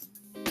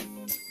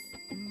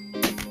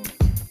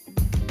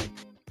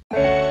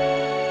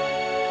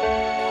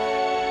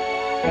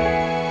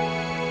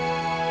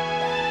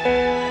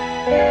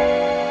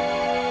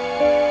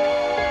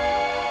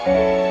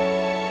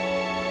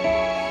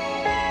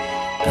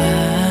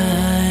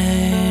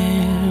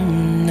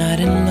 I'm not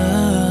in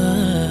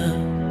love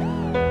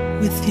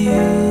with you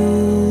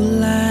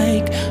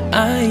like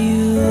I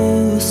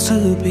used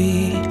to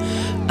be.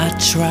 I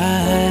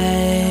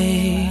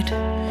tried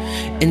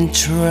and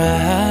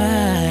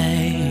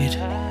tried,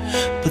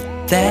 but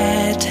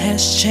that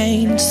has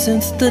changed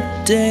since the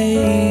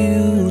day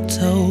you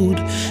told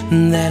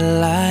that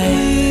lie.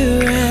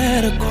 We're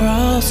at a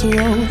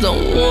crossroads,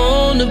 don't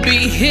wanna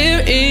be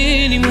here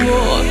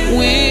anymore.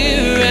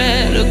 We're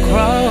at a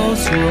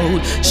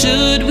crossroads,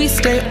 should we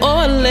stay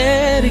or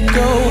let it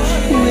go?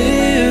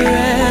 We're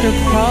at a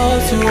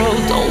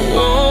crossroads, don't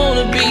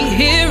wanna be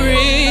here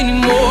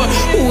anymore.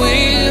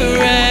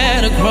 We're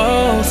at a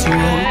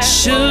crossroads,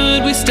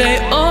 should we stay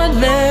or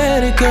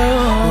let it go?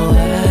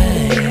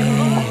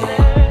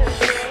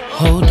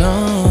 Hold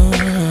on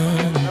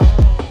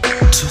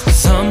to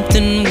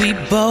something we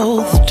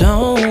both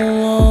don't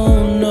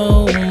want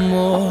no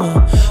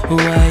more.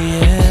 Why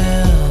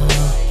yell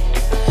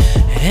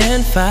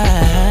and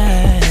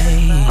fight?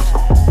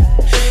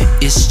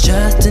 It's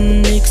just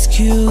an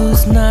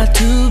excuse not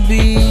to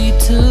be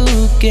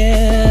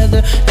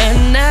together.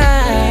 And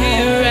now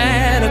we're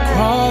at a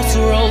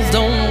crossroads,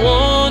 don't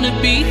wanna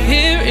be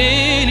here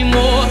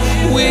anymore.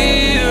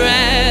 We're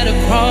at a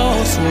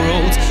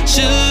crossroads,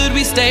 should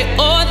we stay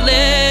or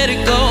let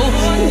it go?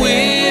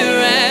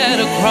 We're at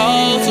a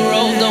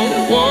crossroads,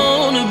 don't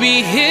wanna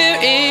be here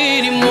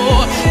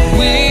anymore.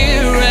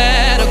 We're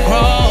at a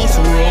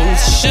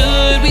crossroads,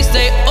 should we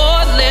stay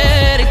or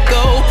let it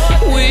go?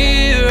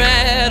 We're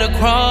at a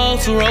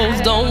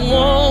crossroads, don't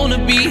wanna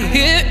be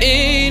here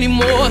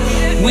anymore.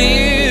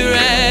 We're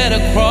at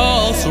a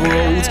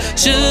crossroads,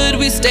 should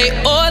we stay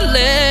or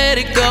let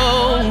it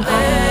go?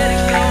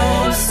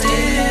 I'm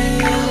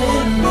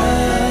still in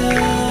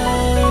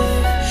love.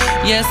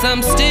 Yes,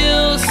 I'm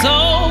still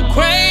so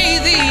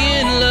crazy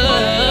in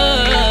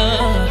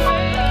love.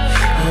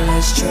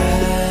 Let's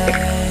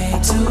try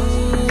to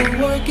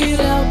work it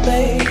out,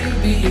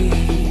 baby.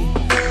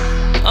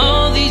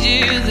 All these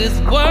years it's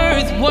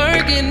worth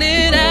working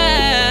it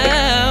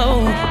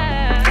out.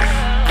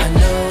 I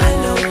know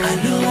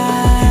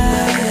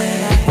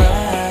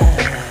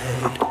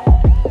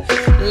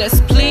let's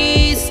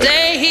please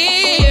stay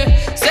here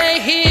and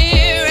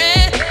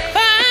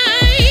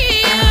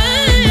fight. I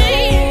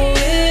know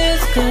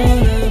it's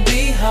gonna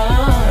be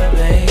hard,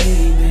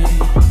 baby.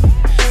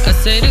 I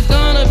said it's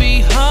gonna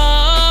be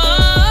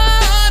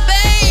hard,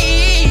 baby.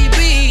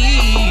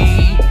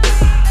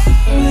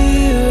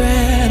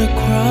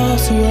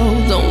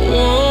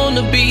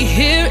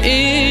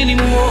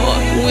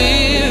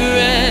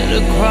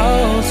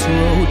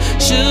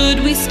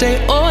 stay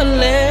or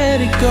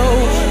let it go?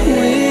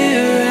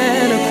 We're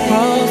at a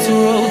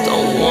crossroads,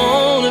 don't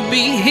wanna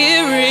be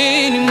here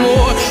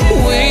anymore.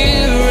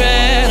 We're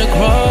at a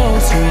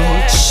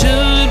crossroads,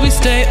 should we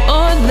stay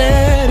or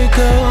let it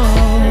go?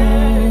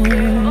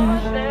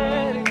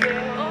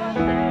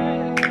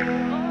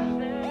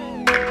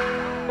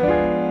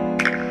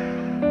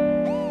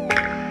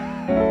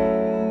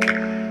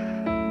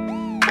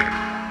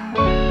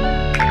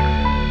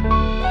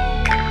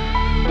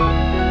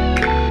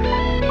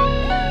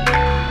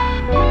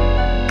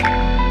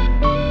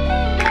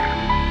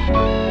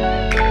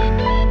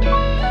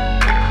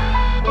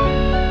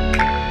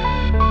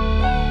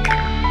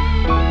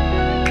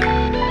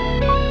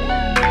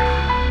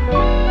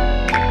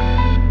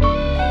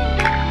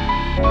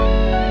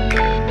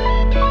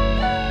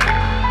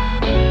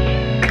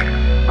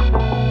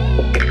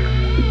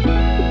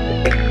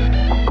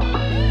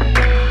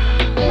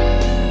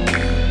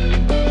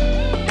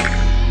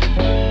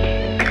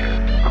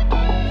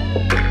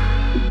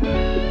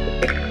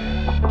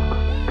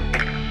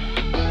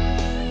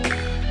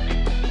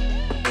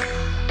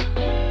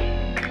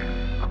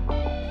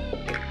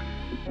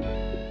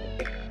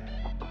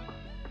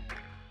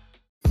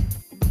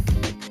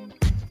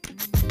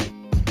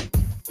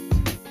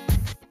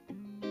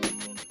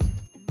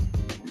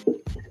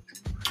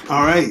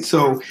 All right,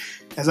 so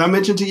as I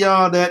mentioned to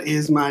y'all, that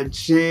is my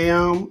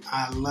jam.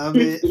 I love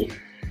it.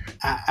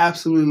 I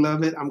absolutely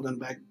love it. I'm going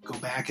to go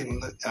back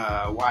and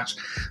watch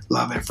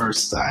Love at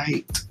First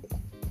Sight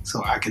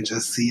so I can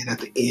just see it at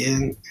the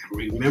end and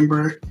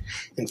remember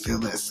and feel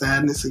that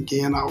sadness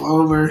again all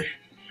over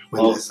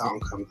when that song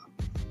comes up.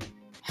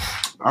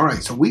 All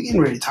right, so we're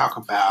getting ready to talk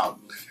about,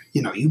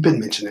 you've been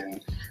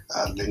mentioning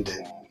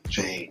Lyndon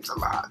James a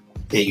lot.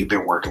 And you've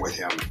been working with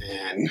him.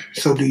 And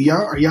so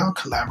are y'all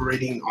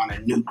collaborating on a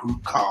new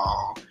group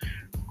called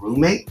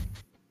Roommate?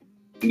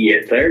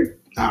 Yes, sir.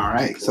 All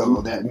right. So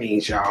that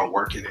means y'all are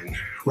working and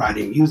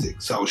writing music.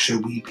 So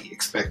should we be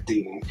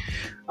expecting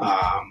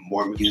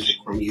more music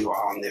from you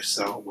all? And if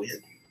so, when?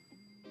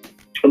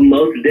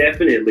 Most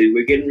definitely.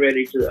 We're getting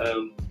ready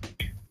to...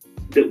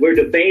 we're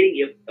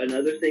debating if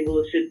another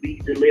single should be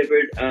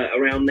delivered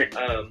around the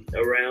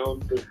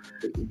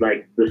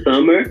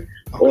summer,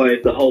 or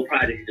if the whole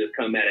project should just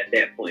come out at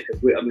that point.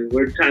 Because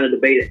we're trying to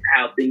debate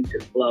how things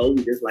should flow.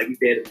 Just like you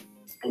said,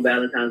 on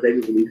Valentine's Day we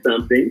release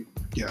something,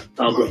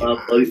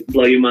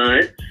 blow your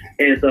mind.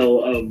 And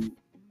so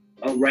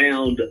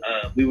around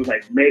we were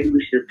like, maybe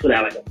we should just put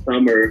out like a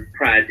summer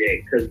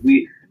project, because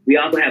we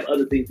also have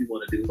other things we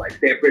want to do like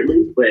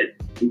separately, but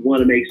we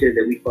want to make sure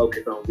that we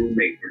focus on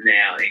Roommate for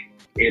now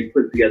and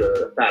put together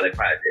a solid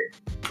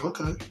project.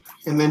 Okay.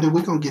 And then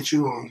we're going to get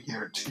you on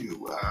here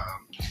too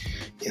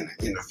in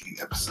a few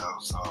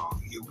episodes. So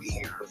you'll be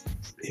here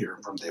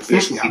from the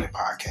Officially Out There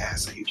podcast,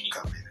 so you can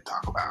come in and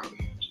talk about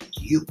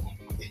you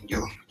and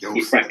your stuff.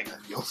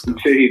 Your stuff. I'm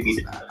sure he'll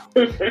be All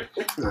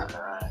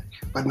right.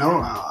 But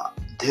no,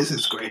 this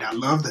is great. I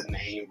love the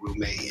name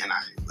Roommate, and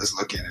I was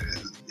looking at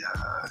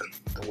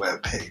the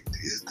webpage.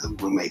 It's the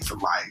Roommate for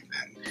Life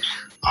and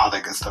all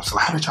that good stuff. So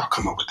how did y'all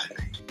come up with that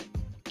name?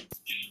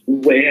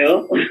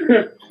 Well,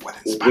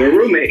 we're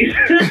roommates.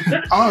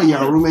 Oh,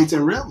 y'all roommates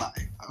in real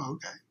life. Oh,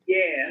 okay.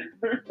 Yeah.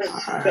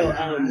 Right. So,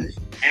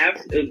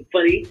 after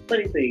funny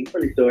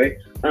story.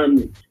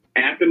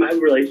 After my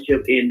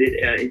relationship ended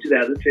in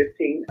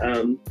 2015,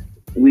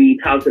 we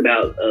talked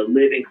about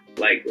living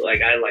like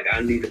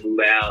I need to move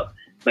out,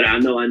 but I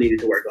know I needed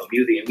to work on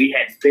music, and we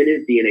had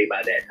finished DNA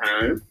by that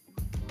time,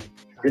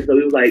 and so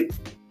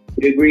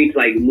we agreed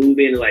to move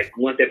in.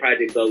 Once that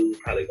project's over, we'd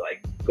probably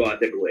go our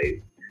separate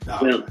ways. Oh,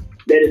 well,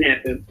 that didn't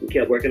happen. We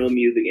kept working on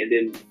music, and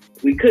then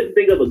we couldn't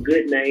think of a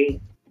good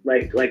name.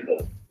 This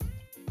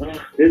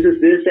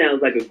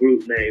sounds like a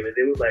group name, and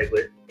then we was like,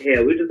 well,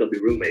 hell, we're just gonna be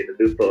roommates at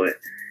this point.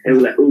 And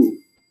we were like, ooh,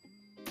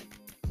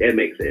 that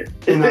makes sense.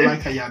 And I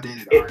like how y'all did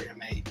it,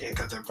 RMA,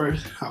 because at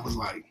first I was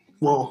like,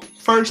 I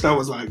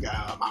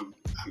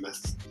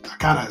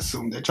kind of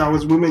assumed that y'all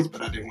was roommates,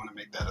 but I didn't want to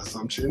make that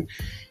assumption.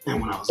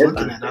 And when I was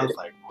looking at it, I was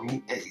like,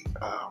 roommate,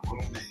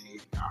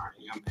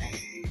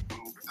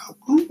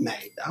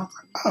 roommate. I was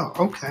like, oh,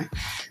 okay,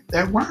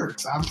 that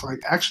works. I was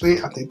like,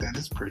 actually, I think that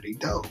is pretty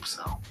dope.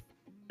 So,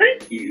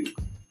 thank you.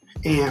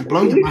 And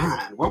blow your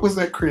mind. What was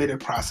that creative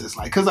process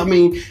like? Because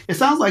it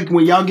sounds like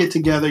when y'all get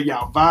together,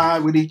 y'all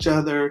vibe with each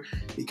other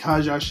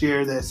because y'all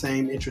share that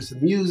same interest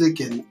in music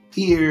and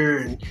ear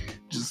and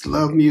just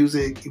love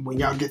music. When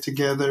y'all get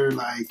together,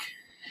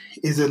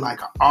 is it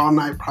like an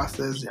all-night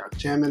process? Y'all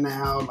jamming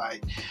out?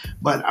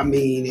 What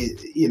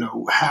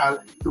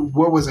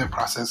was that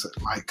process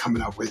like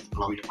coming up with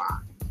Blow Your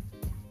Mind?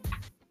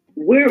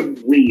 We're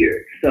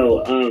weird.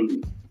 So,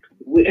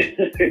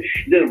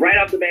 just right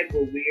off the bat,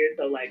 we're weird.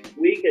 So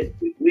we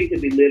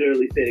could be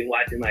literally sitting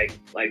watching like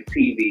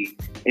TV,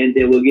 and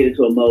then we'll get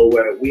into a mode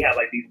where we have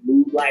these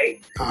mood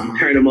lights,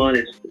 turn them on,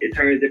 and it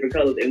turns different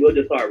colors, and we'll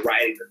just start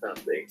writing to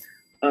something.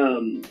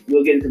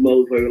 We'll get into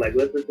modes where we're like,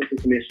 let's listen to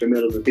some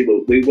instrumentals and see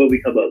what we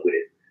come up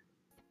with.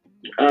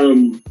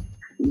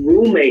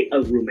 Roommate,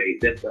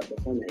 that's her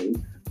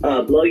name.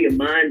 Blow Your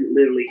Mind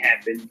literally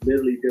happened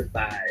just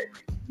by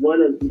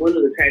one of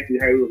the tracks we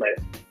heard was like,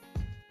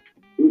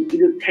 it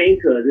just came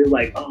to us. It was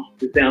like, oh,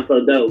 this sounds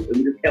so dope. And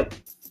we just kept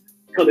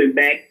coming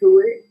back to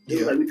it. It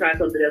was like, we tried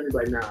something else. It was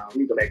like, nah,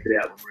 we go back to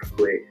that one real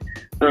quick.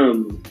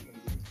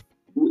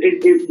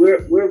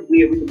 We're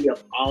weird. We can be up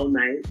all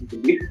night. We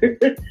can be,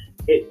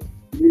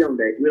 we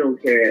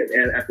don't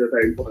care after a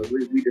certain point.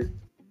 We just,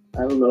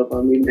 I don't know if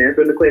I'm even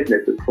answering the question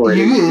at this point.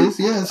 You is,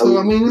 yeah. So,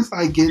 I mean, it's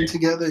like getting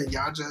together and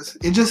y'all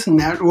it just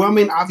natural. Well, I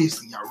mean,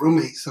 obviously, y'all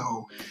roommates,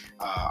 so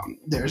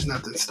there's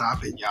nothing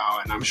stopping y'all.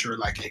 And I'm sure,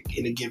 like, at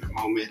any given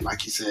moment,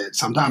 like you said,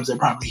 sometimes it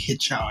probably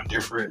hits y'all at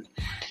different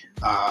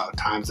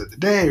times of the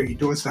day or you're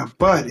doing stuff.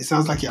 But it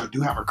sounds like y'all do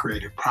have a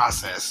creative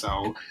process.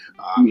 So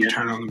you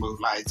turn on the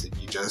mood lights and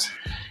you just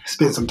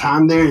spend some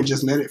time there and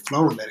just let it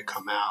flow and let it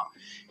come out.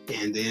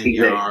 And then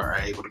you are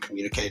able to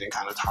communicate and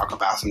kind of talk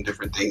about some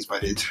different things.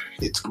 But it's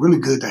really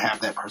good to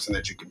have that person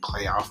that you can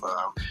play off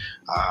of,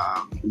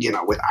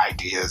 with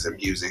ideas and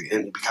music.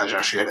 And because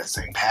y'all share that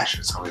same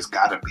passion, so it's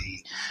got to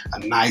be a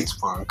nice,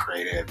 fun,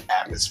 creative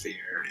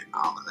atmosphere and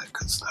all of that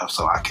good stuff.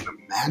 So I can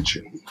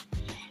imagine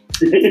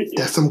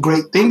that some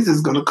great things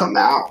is going to come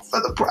out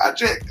for the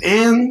project.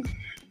 And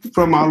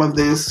from all of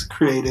this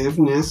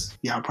creativeness,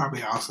 y'all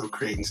probably also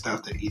creating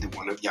stuff that either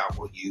one of y'all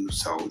will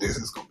use. So this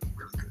is going to be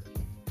really good.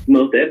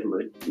 Most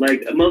definitely.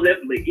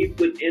 Even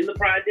within the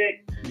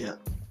project. Yeah.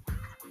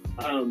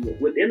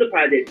 Within the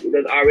project,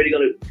 there's already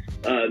going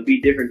to be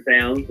different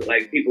sounds.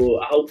 Like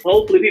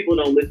hopefully people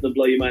don't listen to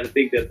Blow Your Mind and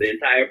think that the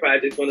entire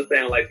project's going to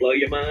sound like Blow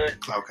Your Mind.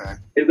 Okay.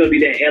 It's going to be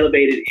that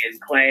elevated in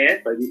class,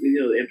 like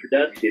in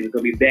production. It's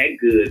going to be that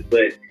good,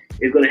 but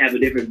it's going to have a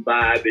different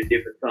vibe and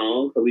different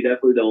songs. So we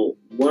definitely don't.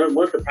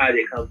 Once the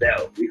project comes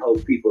out, we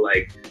hope people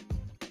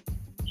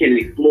can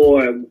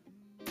explore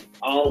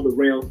all the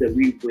realms that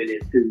we went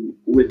into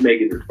with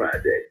making this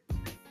project.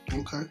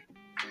 Okay.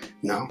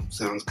 No,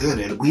 sounds good.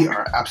 And we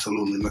are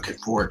absolutely looking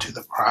forward to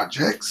the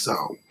project.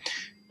 So,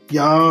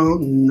 y'all,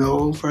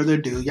 no further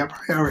ado. Y'all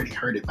probably already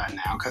heard it by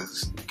now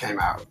because it came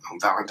out on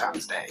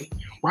Valentine's Day.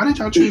 Why did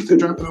y'all choose to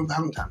drop it on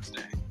Valentine's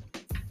Day?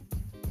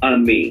 I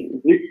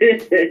mean,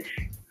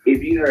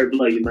 if you heard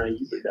Blow Your Mind,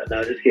 you should know.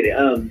 No, just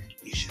kidding.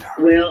 You should have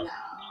heard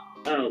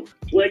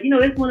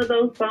it's one of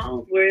those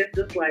songs where it's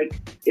just like,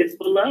 it's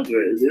for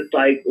lovers. It's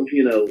like,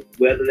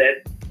 whether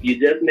that's you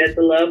just met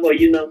the love or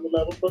you know the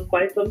lover for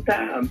quite some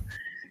time.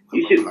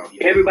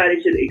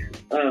 Everybody should,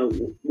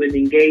 when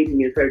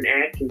engaging in certain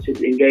actions,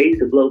 should engage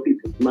to blow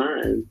people's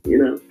minds,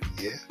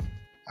 Yeah,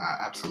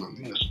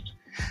 absolutely.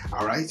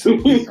 All right, so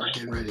we are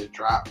getting ready to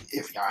drop.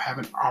 If y'all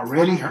haven't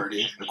already heard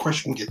it, of course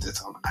you can get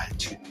this on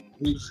iTunes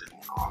and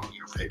all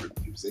your favorite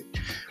music.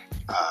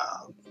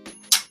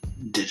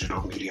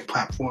 Digital media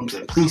platforms,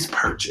 and please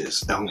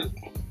purchase.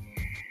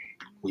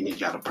 We need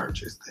y'all to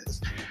purchase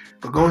this.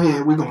 But go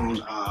ahead, we're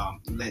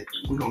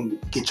gonna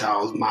get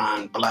y'all's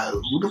mind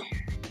blowed.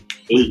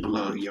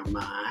 Blow Your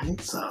Mind.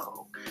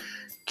 So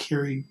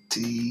Carrie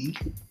D,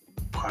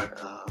 part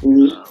of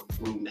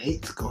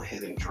Roommates, go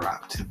ahead and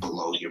drop to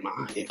Blow Your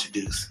Mind.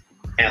 Introduce.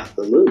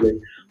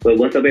 Absolutely. Well,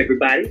 what's up,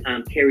 everybody?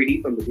 I'm Carrie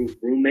D from the group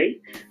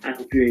Roommate. I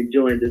hope you're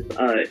enjoying this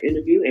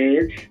interview,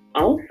 and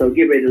also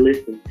get ready to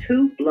listen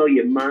to Blow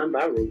Your Mind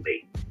by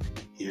Roommate.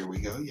 Here we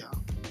go, y'all.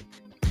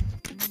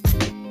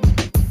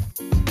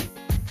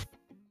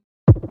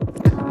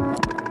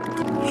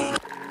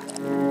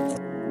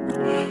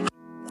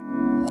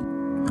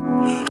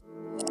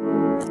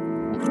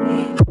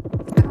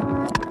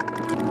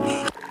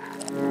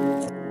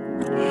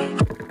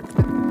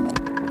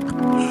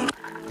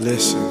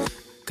 Listen.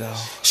 Go.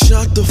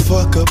 Shut the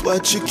fuck up,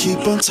 what you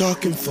keep on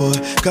talking for?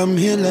 Come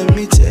here, let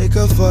me take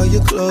off all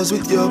your clothes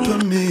with your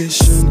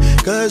permission.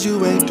 Cause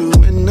you ain't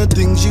doing the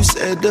things you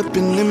said up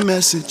in the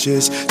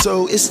messages.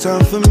 So it's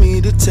time for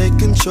me to take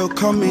control,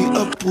 call me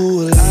a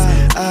bull.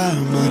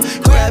 I'ma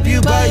grab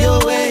you by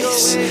your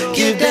waist,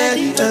 give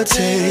daddy a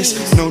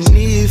taste. No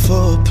need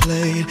for a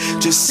plate,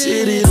 just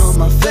sit it on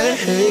my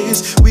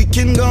face. We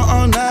can go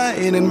all night,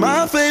 and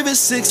my favorite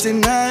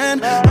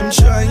 69. I'm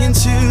trying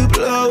to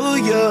blow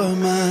your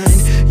mind.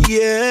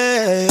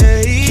 Yeah,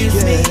 kiss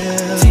me,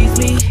 tease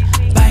me,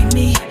 bite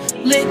me,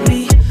 lick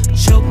me,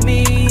 choke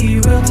me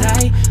real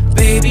tight.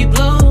 Baby,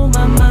 blow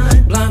my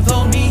mind.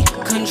 Blindfold me,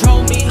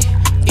 control me,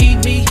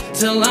 eat me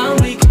till I'm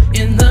weak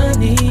in the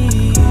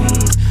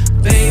knees.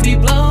 Baby,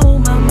 blow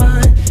my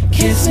mind.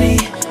 Kiss me,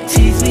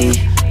 tease me,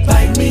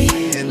 bite me,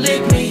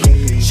 lick me,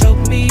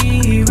 choke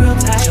me real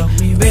tight.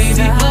 Baby,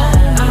 blow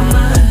my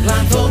mind.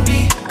 Blindfold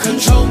me,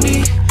 control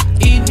me,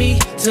 eat me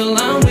till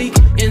I'm weak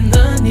in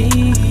the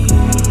knees.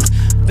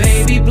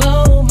 Baby,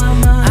 blow my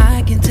mind.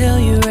 I can tell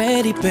you're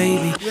ready,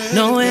 baby.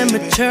 No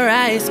amateur,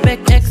 I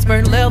expect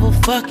expert level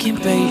fucking,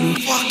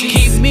 baby.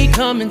 Keep me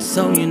coming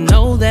so you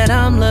know that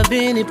I'm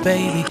loving it,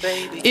 baby.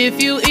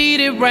 If you eat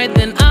it right,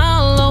 then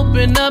I'll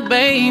open up,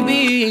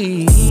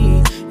 baby.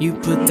 You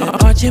put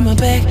that arch in my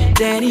back,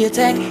 daddy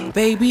attack,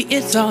 baby,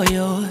 it's all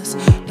yours.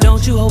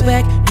 Don't you hold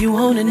back, you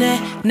owning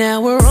that.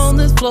 Now we're on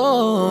this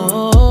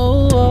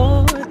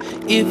floor.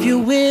 If you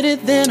with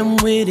it, then I'm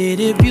with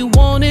it. If you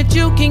want it,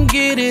 you can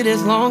get it.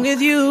 As long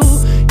as you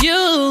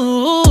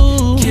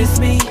kiss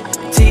me,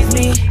 tease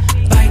me,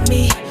 bite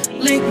me,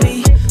 lick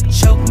me,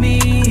 choke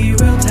me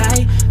real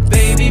tight.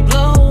 Baby,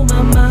 blow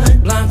my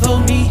mind.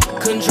 Blindfold me,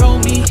 control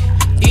me,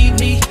 eat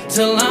me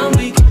till I'm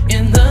weak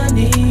in the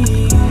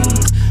knees.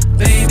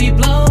 Baby,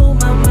 blow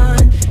my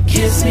mind.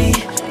 Kiss me,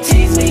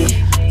 tease me,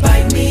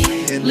 bite me,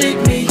 lick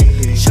me,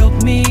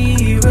 choke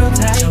me real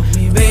tight.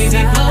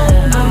 Baby,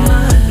 blow my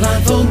mind.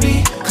 Blindfold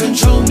me,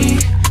 control me,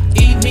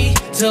 eat me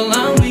till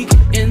I'm weak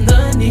in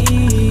the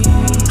knees.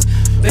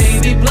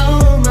 Baby,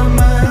 blow my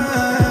mind.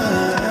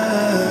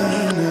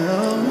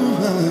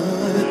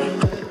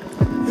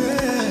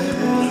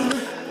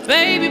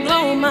 Baby,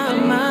 blow my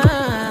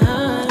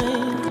mind.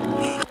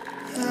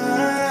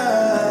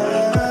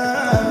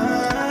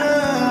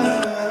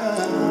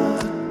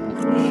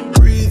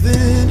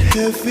 Breathing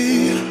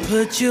heavy,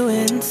 Put you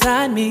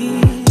inside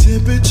me.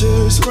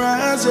 temperatures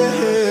rise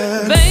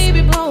ahead.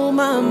 Baby, blow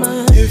my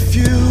mind. If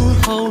you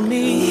Hold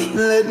me,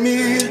 let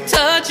me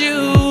touch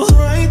you.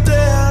 right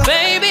there,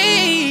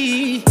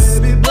 Baby,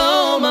 baby,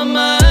 blow my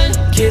mind.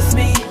 Kiss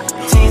me,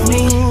 tease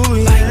me,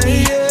 Ooh, bite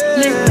me, yeah,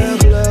 lick me,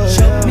 blow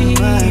choke me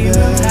my real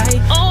mind. tight.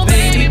 Oh,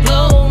 baby,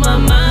 blow my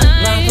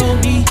mind. Blindfold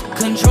me,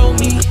 control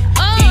me,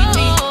 eat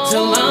me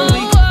till I'm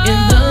weak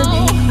in the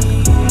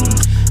knees.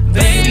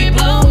 Baby,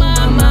 blow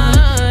my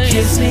mind.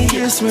 Kiss me,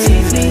 Kiss me,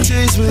 tease me,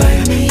 tease me,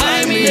 bite me,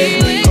 bite me,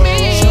 lick me, oh,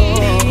 choke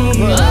me.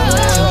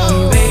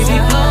 Baby,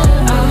 blow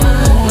my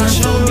mind.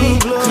 Blindfold me,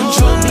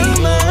 control me,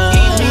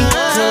 eat me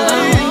till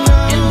I'm weak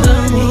in the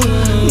knees.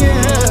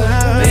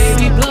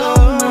 Baby, blow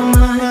my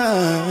mind.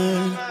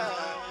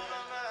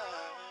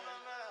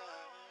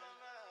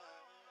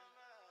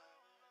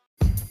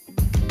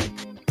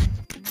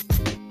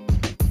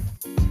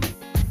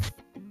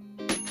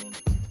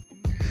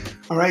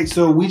 All right,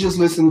 so we just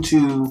listened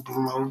to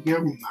Blow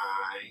Your Mind.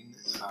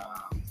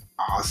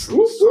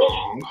 Awesome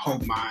song.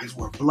 Hope minds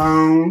were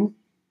blown.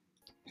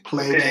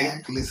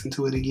 Playback, listen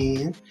to it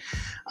again.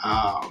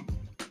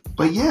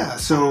 But yeah,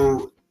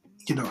 so,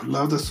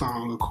 love the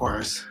song, of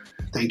course.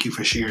 Thank you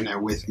for sharing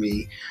that with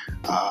me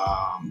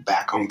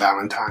back on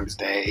Valentine's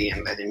Day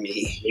and letting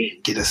me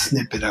get a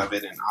snippet of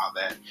it and all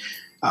that.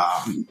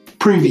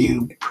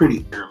 Preview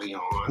pretty early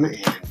on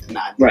and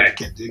not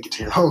get to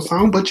hear the whole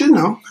song, but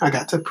I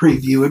got to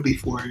preview it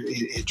before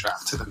it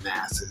dropped to the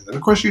masses. And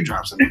of course, you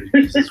dropped some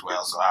previews as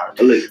well. So,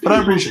 but I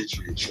appreciate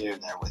you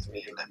sharing that with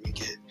me and let me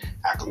get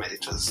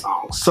acclimated to the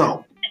song.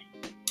 So,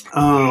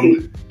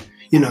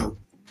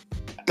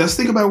 let's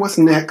think about what's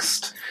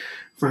next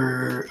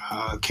for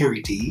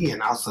Carrie D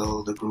and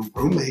also the group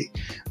Roommate.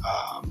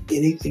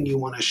 Anything you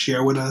want to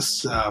share with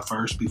us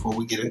first before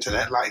we get into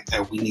that, like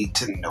that we need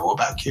to know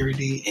about Carrie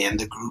D and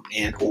the group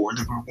or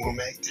the group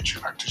Roommate that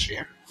you'd like to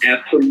share?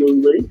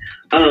 Absolutely.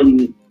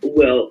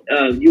 Well,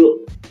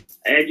 you'll,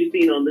 as you've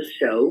seen on the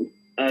show,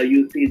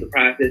 you'll see the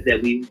process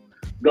that we've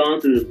gone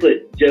through to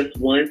put just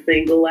one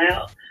single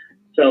out.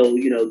 So,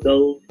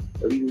 those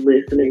of you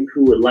listening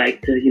who would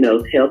like to,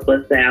 help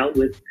us out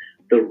with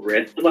the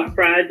rest of our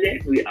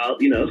project, we all,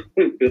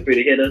 feel free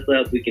to hit us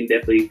up. We can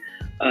definitely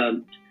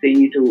send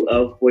you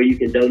to where you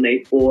can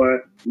donate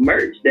for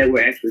merch that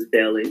we're actually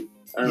selling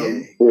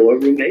for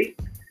Roommate.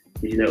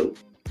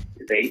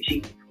 It ain't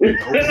cheap. No,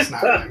 it's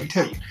not. Let me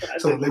tell you.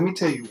 So let me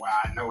tell you why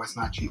I know it's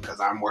not cheap, because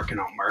I'm working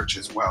on merch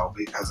as well,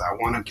 because I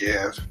want to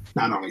give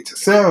not only to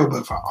Sarah,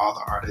 but for all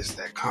the artists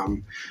that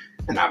come.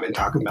 And I've been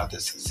talking about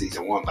this since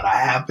season 1, but I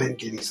have been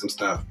getting some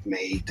stuff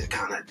made to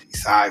kind of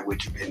decide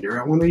which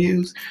vendor I want to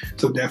use.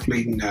 So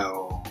definitely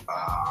know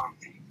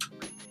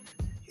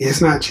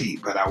it's not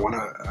cheap, but I want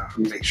to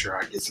make sure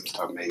I get some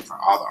stuff made for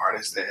all the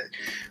artists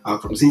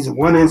that from season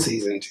 1 and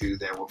season 2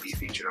 that will be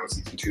featured on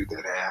season 2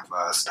 that have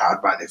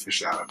stopped by the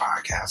Official Outlet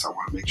Podcast. I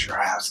want to make sure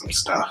I have some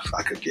stuff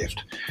like a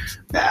gift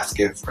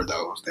basket for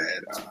those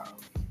that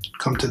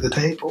come to the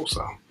table.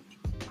 So,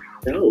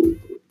 and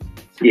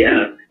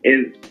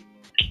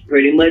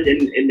pretty much,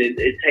 and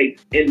it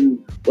takes, and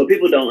what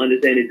people don't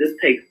understand, it just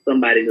takes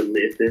somebody to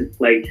listen.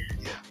 Like,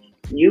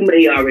 you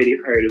may already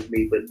have heard of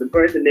me, but the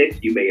person next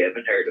to you may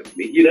haven't heard of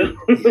me, Yeah.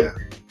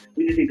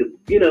 We just need to,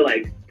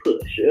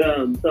 push.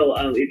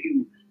 If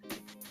you,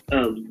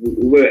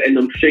 and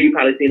I'm sure you've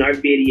probably seen our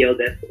video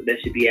that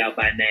should be out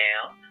by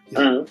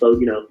now.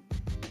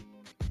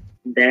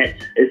 That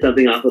is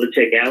something also to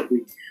check out.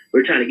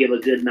 We're trying to give a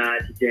good nod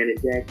to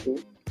Janet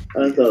Jackson.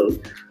 So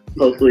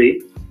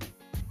hopefully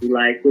you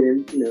like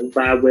it and,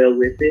 vibe well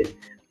with it.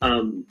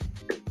 Do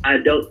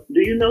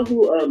you know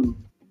who, I'm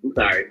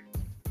sorry.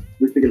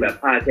 We're speaking about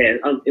podcasts.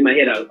 In my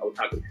head, I was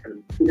talking kind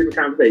of two different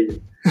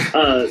conversations.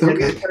 Have you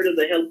heard of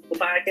the Hella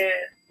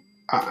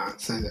podcast?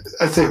 Say that.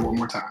 I'd say it one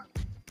more time.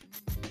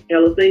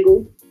 Hella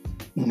Single?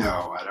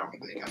 No, I don't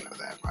think I know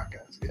that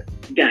podcast yet.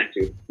 Got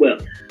you. Well,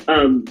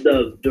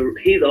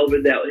 he's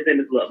over there. His name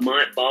is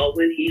Lamont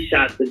Baldwin. He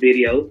shot the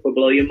video for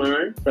Blow Your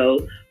Mind.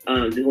 So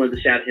just wanted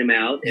to shout him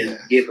out and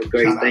give a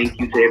great thank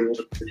you to everyone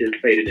who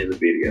participated in the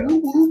video.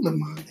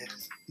 Lamont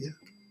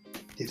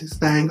did his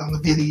thing on the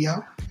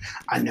video.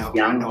 I know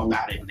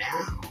about it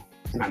now.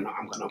 And I know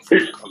I'm going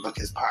to go look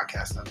his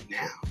podcast up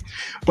now.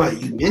 But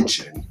you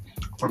mentioned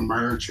for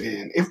merch,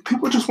 and if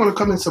people just want to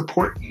come and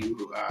support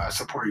you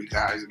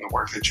guys in the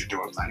work that you're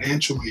doing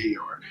financially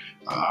or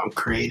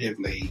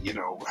creatively,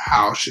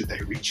 how should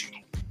they reach you?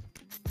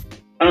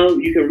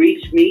 You can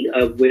reach me,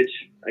 which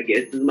I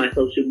guess is my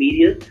social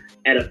media,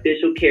 at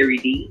official Carrie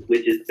D,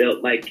 which is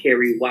spelled like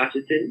Kerry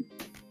Washington.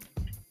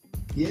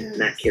 Yeah.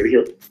 Not Carrie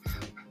Hilton.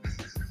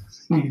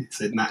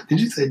 Did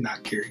you say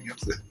not Carrie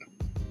Hilton?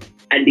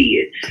 I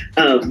did.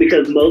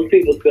 Because most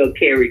people spell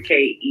Kerry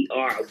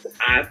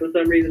K-E-R-I for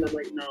some reason. I'm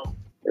like, no,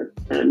 that's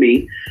not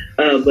me.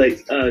 But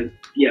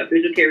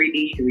official Carrie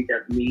D, you can reach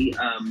out to me.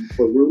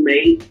 For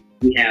roommate,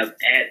 we have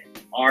at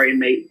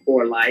RMate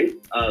for life.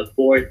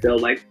 For is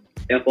spelled like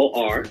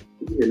F-O-R,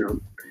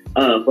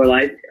 for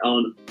life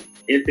on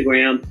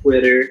Instagram,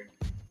 Twitter.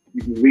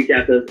 You can reach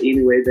out to us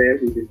anyway there.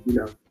 We just,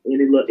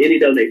 any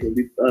donation will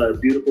be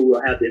beautiful.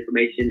 We'll have the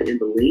information in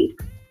the link.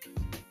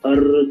 Let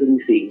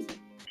me see.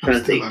 Trying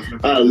to think.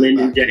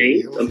 Lyndon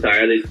James. I'm sorry,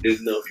 I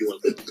didn't know if you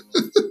want to.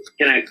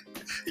 Can I?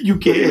 You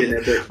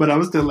can, but I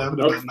was still laughing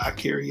about not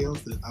Carrie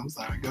Hilton. I'm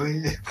sorry. Go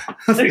ahead.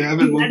 I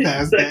haven't moved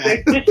past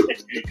that.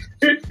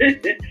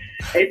 The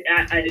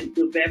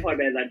bad part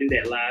is I do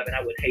that live, and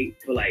I would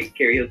hate for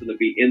Carrie Hilton to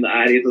be in the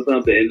audience or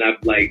something, and I'm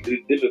like,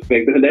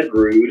 disrespect. That's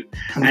rude.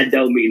 I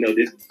don't mean no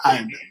disrespect.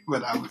 I know,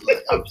 but I was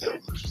like, I'm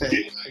just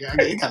saying.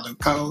 It got a little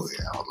cold.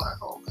 I was like,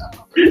 oh God,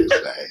 I'm ready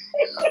to say.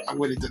 I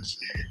went into the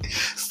shade.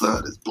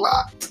 Sun is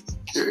blocked.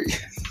 Carrie.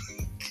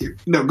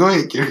 No, go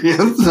ahead, Carrie.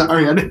 I'm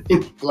sorry, I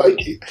didn't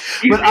like you.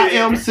 But I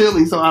am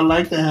silly, so I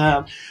like to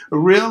have a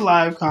real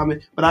live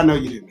comment. But I know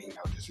you didn't mean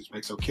no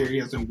disrespect. So, Carrie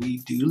Hilton, we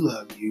do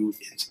love you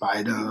in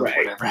spite of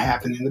whatever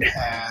happened in the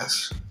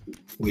past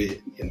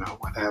with,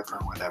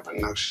 whatever,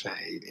 no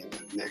shade in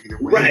a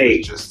negative way.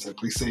 Right. Just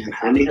simply saying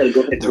how I need her to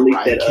go ahead and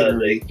release that Carrie.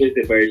 The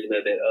explicit version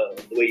of that,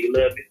 The Way You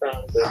Love Me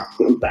song.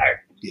 I'm sorry.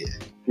 Yeah.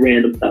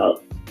 Random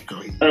thought. Go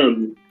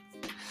ahead.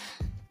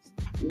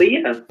 But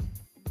yeah.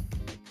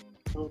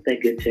 I'll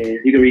take a chance.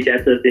 You can reach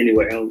out to us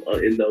anywhere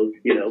in those,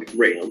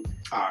 realms.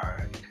 All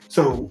right.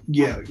 So,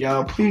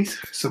 y'all, please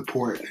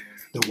support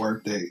the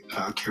work that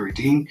Carrie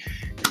D,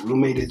 the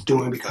roommate, is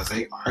doing, because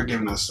they are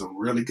giving us some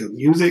really good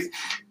music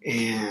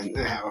and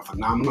they have a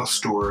phenomenal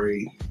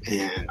story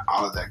and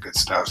all of that good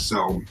stuff.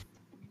 So,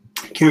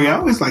 Carrie, I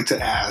always like to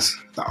ask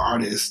the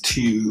artist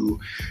to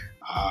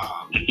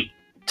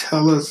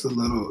tell us a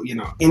little,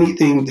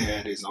 anything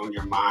that is on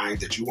your mind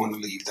that you want to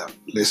leave the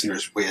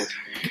listeners with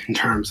in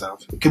terms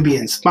of, it could be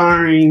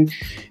inspiring,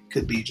 it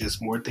could be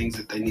just more things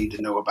that they need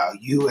to know about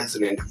you as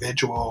an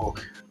individual,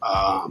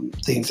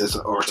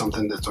 or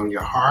something that's on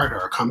your heart, or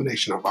a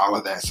combination of all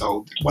of that.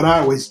 So what I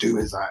always do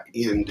is I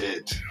end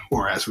it,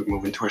 or as we're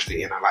moving towards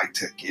the end, I like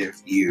to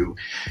give you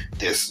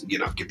this,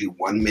 give you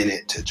 1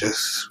 minute to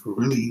just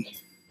really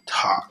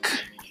talk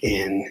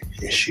and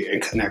share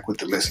and connect with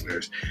the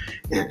listeners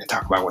and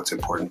talk about what's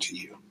important to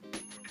you.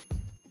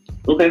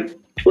 Okay.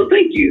 Well,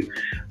 thank you.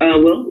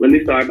 Well, let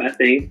me start by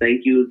saying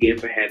thank you again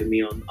for having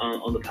me on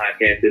the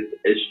podcast.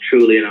 It's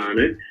truly an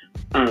honor.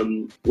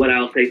 What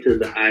I'll say to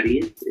the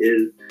audience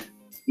is,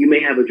 you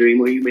may have a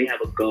dream or you may have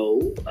a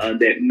goal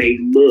that may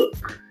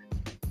look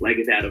like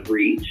it's out of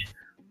reach,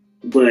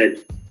 but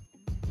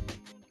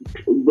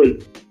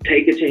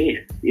take a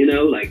chance.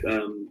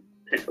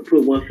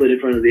 Put one foot in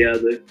front of the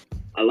other.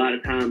 A lot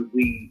of times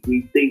we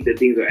think that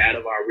things are out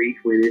of our reach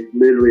when it's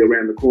literally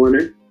around the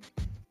corner.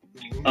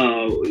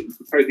 The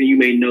person you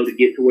may know to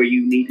get to where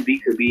you need to be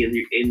could be in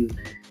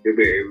your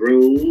very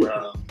room,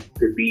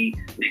 could be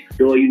next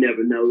door. You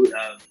never know.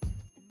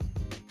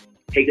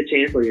 Take a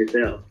chance on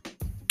yourself.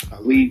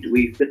 We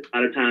spend a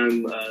lot of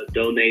time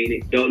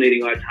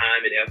donating our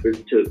time and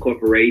efforts to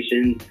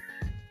corporations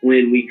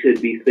when we could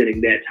be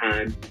spending that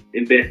time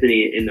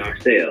investing in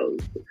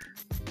ourselves.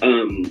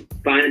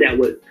 Find out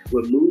what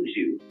moves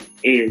you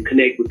and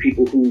connect with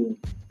people who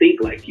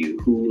think like you,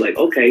 who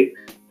okay,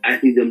 I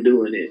see them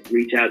doing it.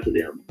 Reach out to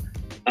them.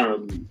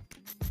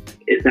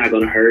 It's not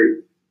going to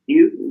hurt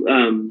you.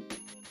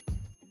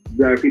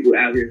 There are people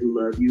out here who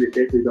love you,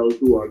 especially those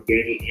who are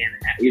gay and,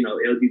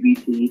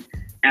 LGBT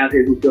out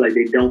here who feel like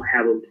they don't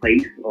have a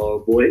place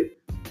or a voice.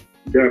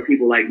 There are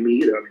people like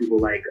me. There are people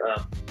like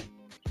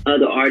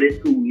other artists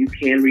who you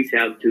can reach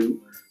out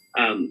to.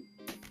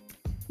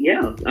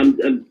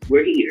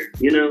 We're here,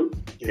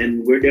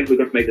 and we're definitely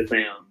going to make a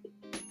sound.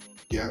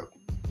 Yeah.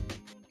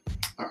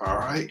 All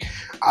right.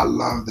 I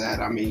love that.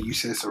 I mean, you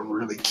said some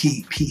really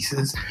key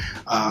pieces,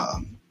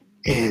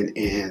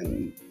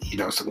 and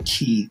some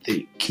key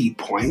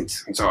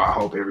points. And so I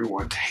hope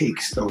everyone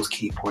takes those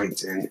key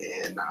points and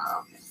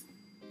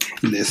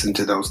listen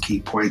to those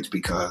key points,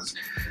 because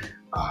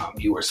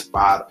you were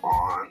spot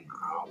on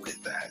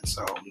with that.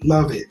 So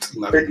love it.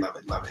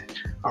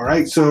 All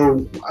right.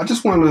 So I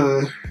just want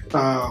to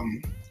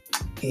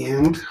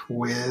end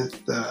with,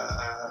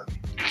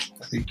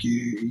 let's think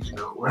you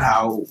know,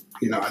 how,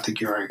 you know, I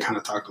think you already kind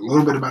of talked a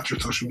little bit about your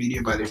social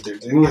media, but if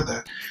there's any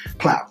other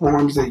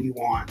platforms that you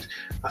want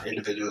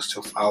individuals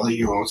to follow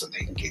you on so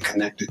they can get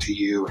connected to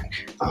you,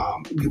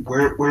 and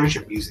where's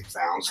your music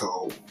found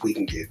so we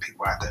can get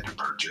people out there to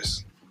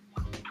purchase?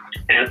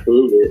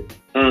 Absolutely.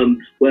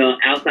 Well,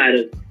 outside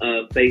of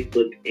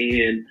Facebook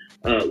and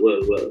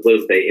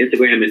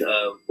Instagram and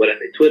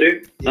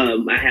Twitter,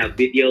 I have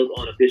videos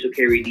on Official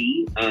Carrie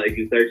D. If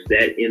you search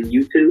that in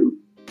YouTube,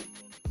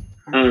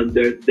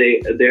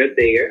 they're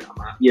there.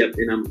 Yep,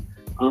 and I'm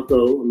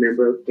also a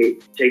member of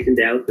Chasing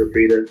Dallas. Feel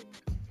free to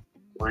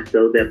watch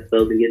those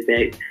episodes and get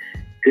that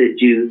good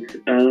juice.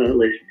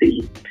 Let's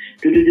see.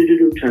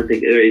 I'm trying to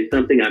think. There is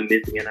something I'm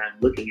missing, and I'm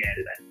looking at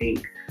it. I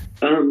think.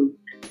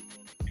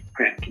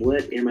 Crap.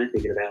 What am I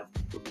thinking about?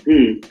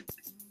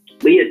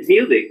 But yes,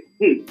 music.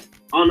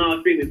 On all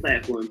streaming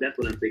platforms. That's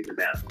what I'm thinking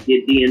about.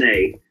 Get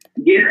DNA.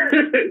 Get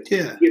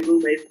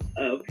Roommates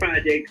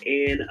project,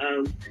 and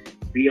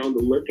be on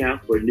the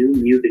lookout for new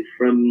music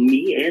from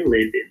me and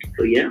Lyndon.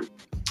 So yeah.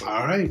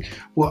 All right.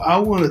 Well, I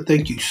want to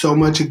thank you so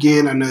much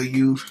again. I know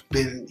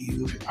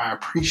I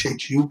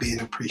appreciate you being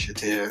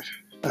appreciative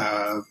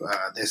of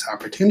this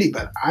opportunity,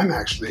 but I'm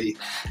actually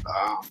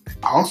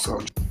also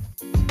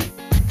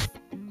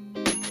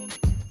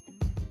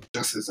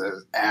just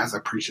as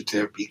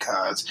appreciative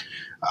because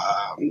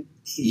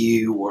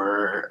you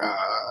were,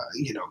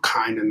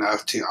 kind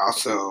enough to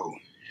also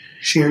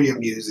share your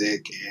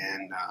music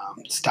and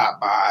stop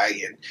by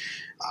and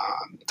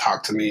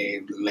talk to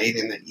me late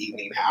in the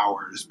evening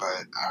hours.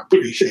 But I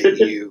appreciate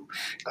you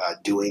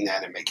doing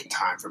that and making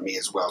time for me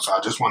as well. So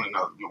I just want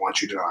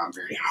you to know I'm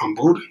very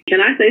humbled.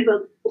 Can I say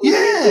something?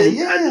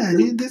 Yeah.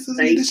 This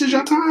is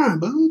your time,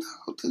 boo.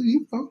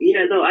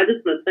 Yeah, no, I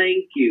just want to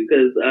thank you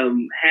because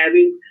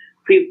having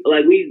people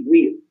like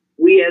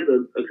we as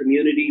a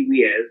community,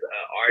 we as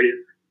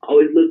artists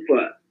always look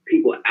for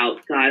people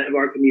outside of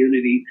our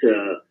community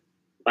to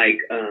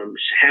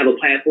have a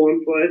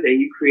platform for us, and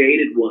you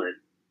created one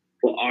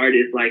for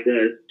artists like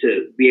us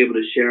to be able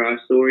to share our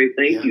story.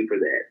 Thank you for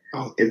that.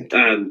 Oh, it's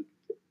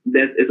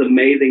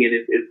amazing, and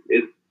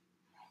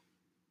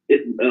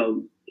it's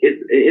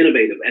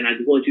innovative, and I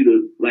just want you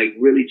to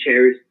really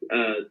cherish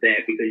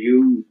that because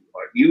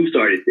you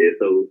started this.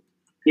 So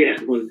yeah, I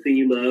just want to send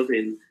you love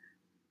and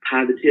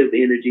positive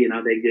energy and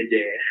all that good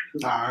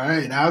jazz. All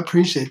right, I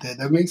appreciate that.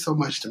 That means so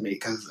much to me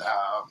because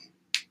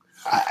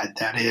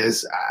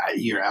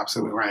you're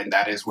absolutely right, and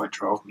that is what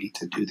drove me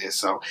to do this.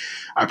 So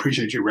I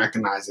appreciate you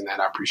recognizing that.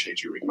 I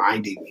appreciate you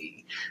reminding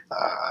me,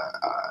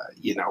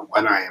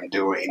 what I am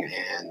doing,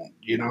 and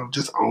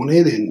just own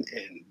it, and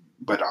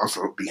but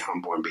also be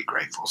humble and be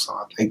grateful. So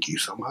I thank you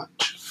so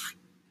much.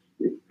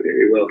 You're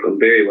very welcome.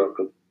 Very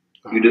welcome.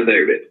 You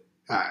deserve it.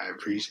 I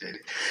appreciate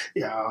it.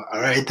 Yeah.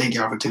 All right. Thank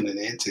y'all for tuning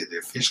in to the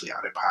Officially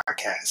Outed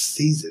Podcast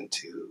Season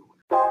 2.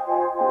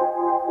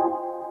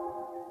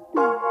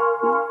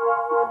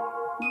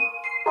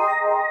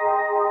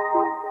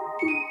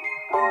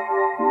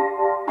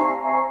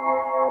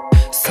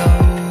 So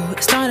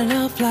it started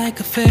off like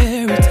a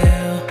fairy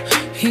tale.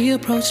 He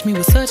approached me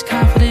with such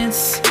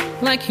confidence,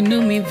 like he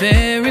knew me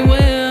very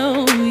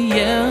well.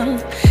 Yeah.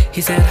 He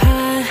said,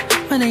 "Hi,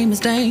 my name is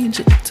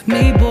Danger. To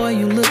me, boy,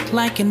 you look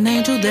like an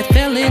angel that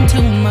fell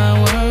into my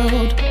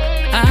world.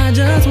 I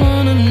just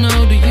wanna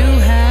know, do you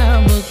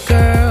have a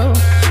girl?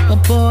 A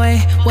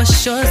boy,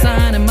 what's your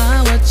sign? Am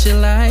I what you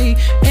like?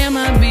 Am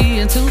I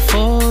being too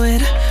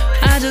forward?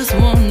 I just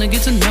wanna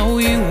get to know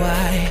you.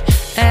 I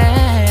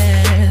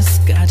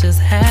ask, I just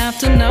have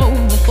to know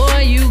before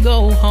you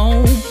go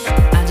home.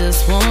 I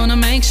just wanna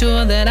make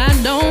sure that I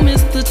don't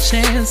miss the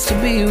chance to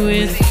be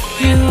with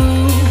you.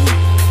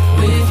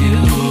 With you.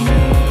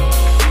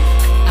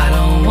 I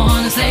don't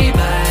wanna say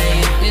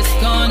bye. It's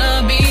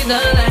gonna be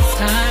the last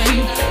time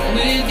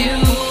with you.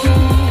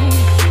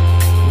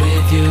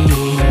 With you.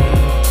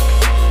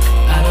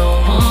 I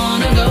don't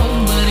wanna go,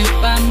 but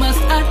if I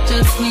must, I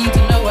just need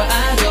to know where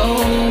I go.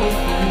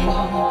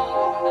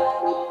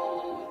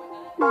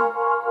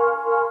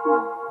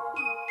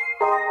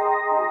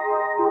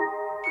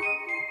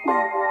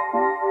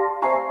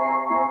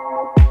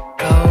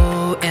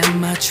 Oh,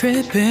 am I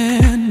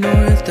tripping,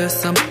 or is there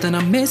something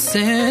I'm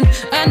missing?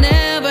 I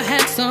never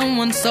had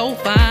someone so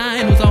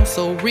fine who's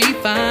also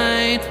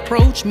refined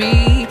approach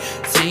me,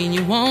 saying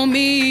you want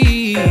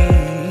me.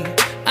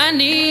 I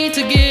need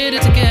to get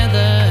it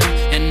together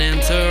and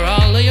answer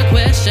all of your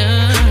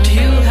questions. Do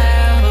you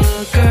have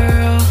a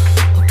girl,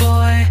 a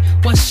boy?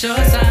 What's your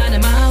sign?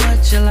 Am I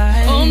what you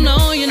like? Oh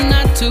no, you're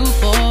not too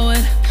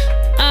forward.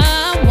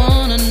 I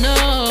wanna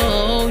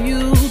know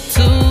you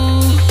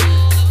too.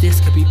 This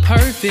could be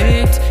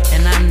perfect,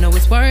 and I know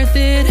it's worth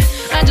it.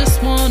 I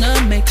just wanna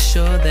make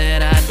sure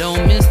that I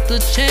don't miss the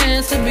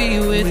chance to be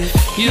with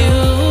you.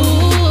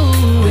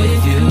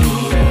 With you.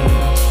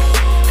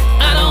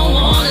 I don't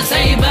wanna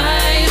say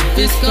bye.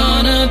 It's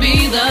gonna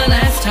be the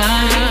last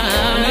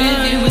time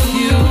with you, with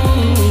you,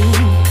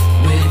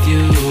 with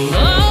you.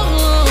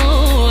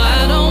 Oh,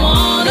 I don't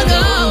wanna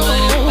go, but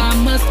if I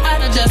must,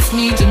 I just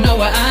need to know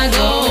where I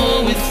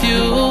go with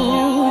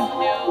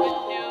you.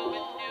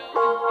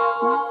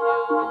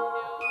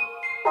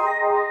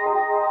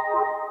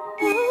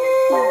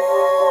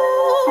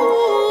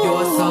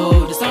 You're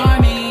so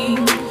disarming,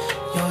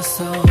 you're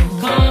so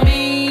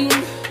calming,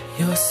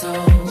 you're so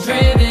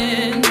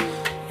driven,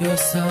 you're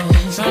so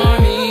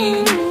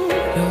charming,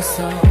 you're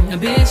so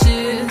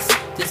ambitious.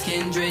 This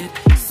kindred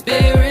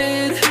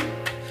spirit,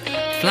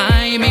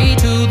 fly me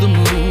to the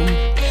moon.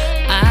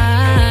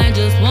 I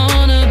just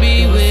wanna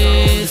be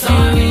with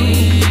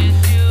you.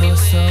 You're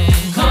so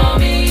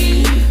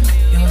calming,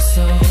 you're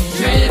so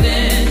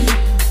driven,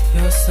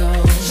 you're so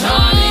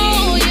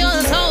charming,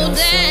 you're so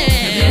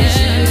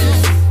ambitious.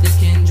 This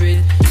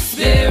kindred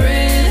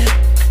spirit,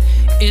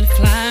 it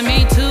fly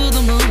me to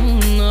the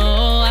moon.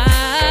 Oh,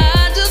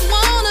 I just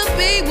wanna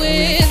be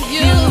with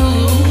you.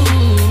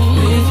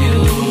 With you.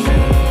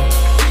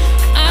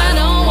 I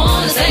don't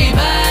wanna say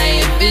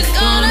bye if it's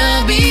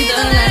gonna be the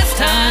last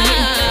time.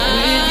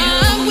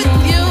 With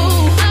you.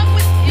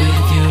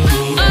 With you.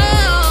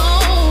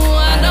 Oh,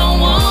 I don't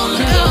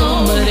wanna go,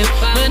 but if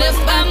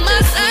by my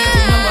side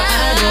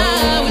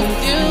with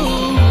you.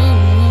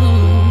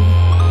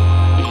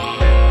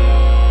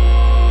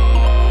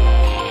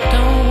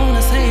 Don't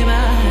wanna say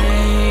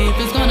bye if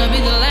it's gonna be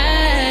the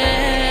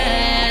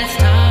last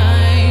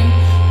time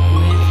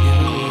with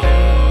you.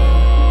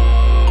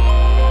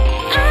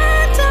 I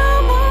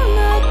don't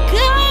wanna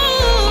go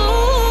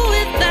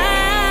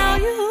without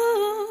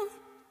you.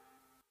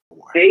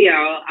 Hey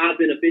y'all, I've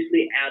been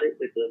officially outed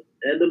with the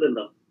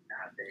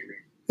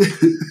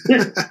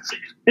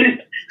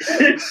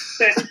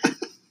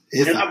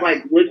It's and I'm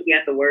like looking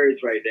at the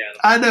words right now.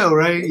 I know,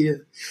 right?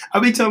 Yeah. I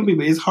be telling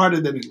people it's harder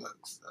than it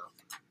looks. So.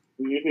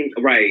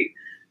 Right.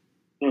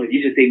 Oh,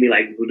 you just see me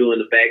like doing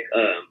the back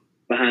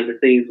behind the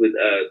scenes with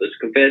the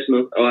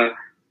confessionals. Oh, a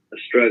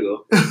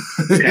struggle.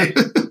 Okay.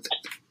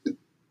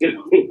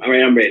 All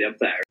right, I'm ready. I'm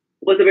sorry.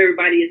 What's up,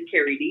 everybody? It's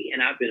Carrie D,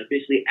 and I've been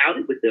officially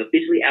outed with the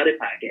Officially Outed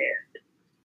podcast.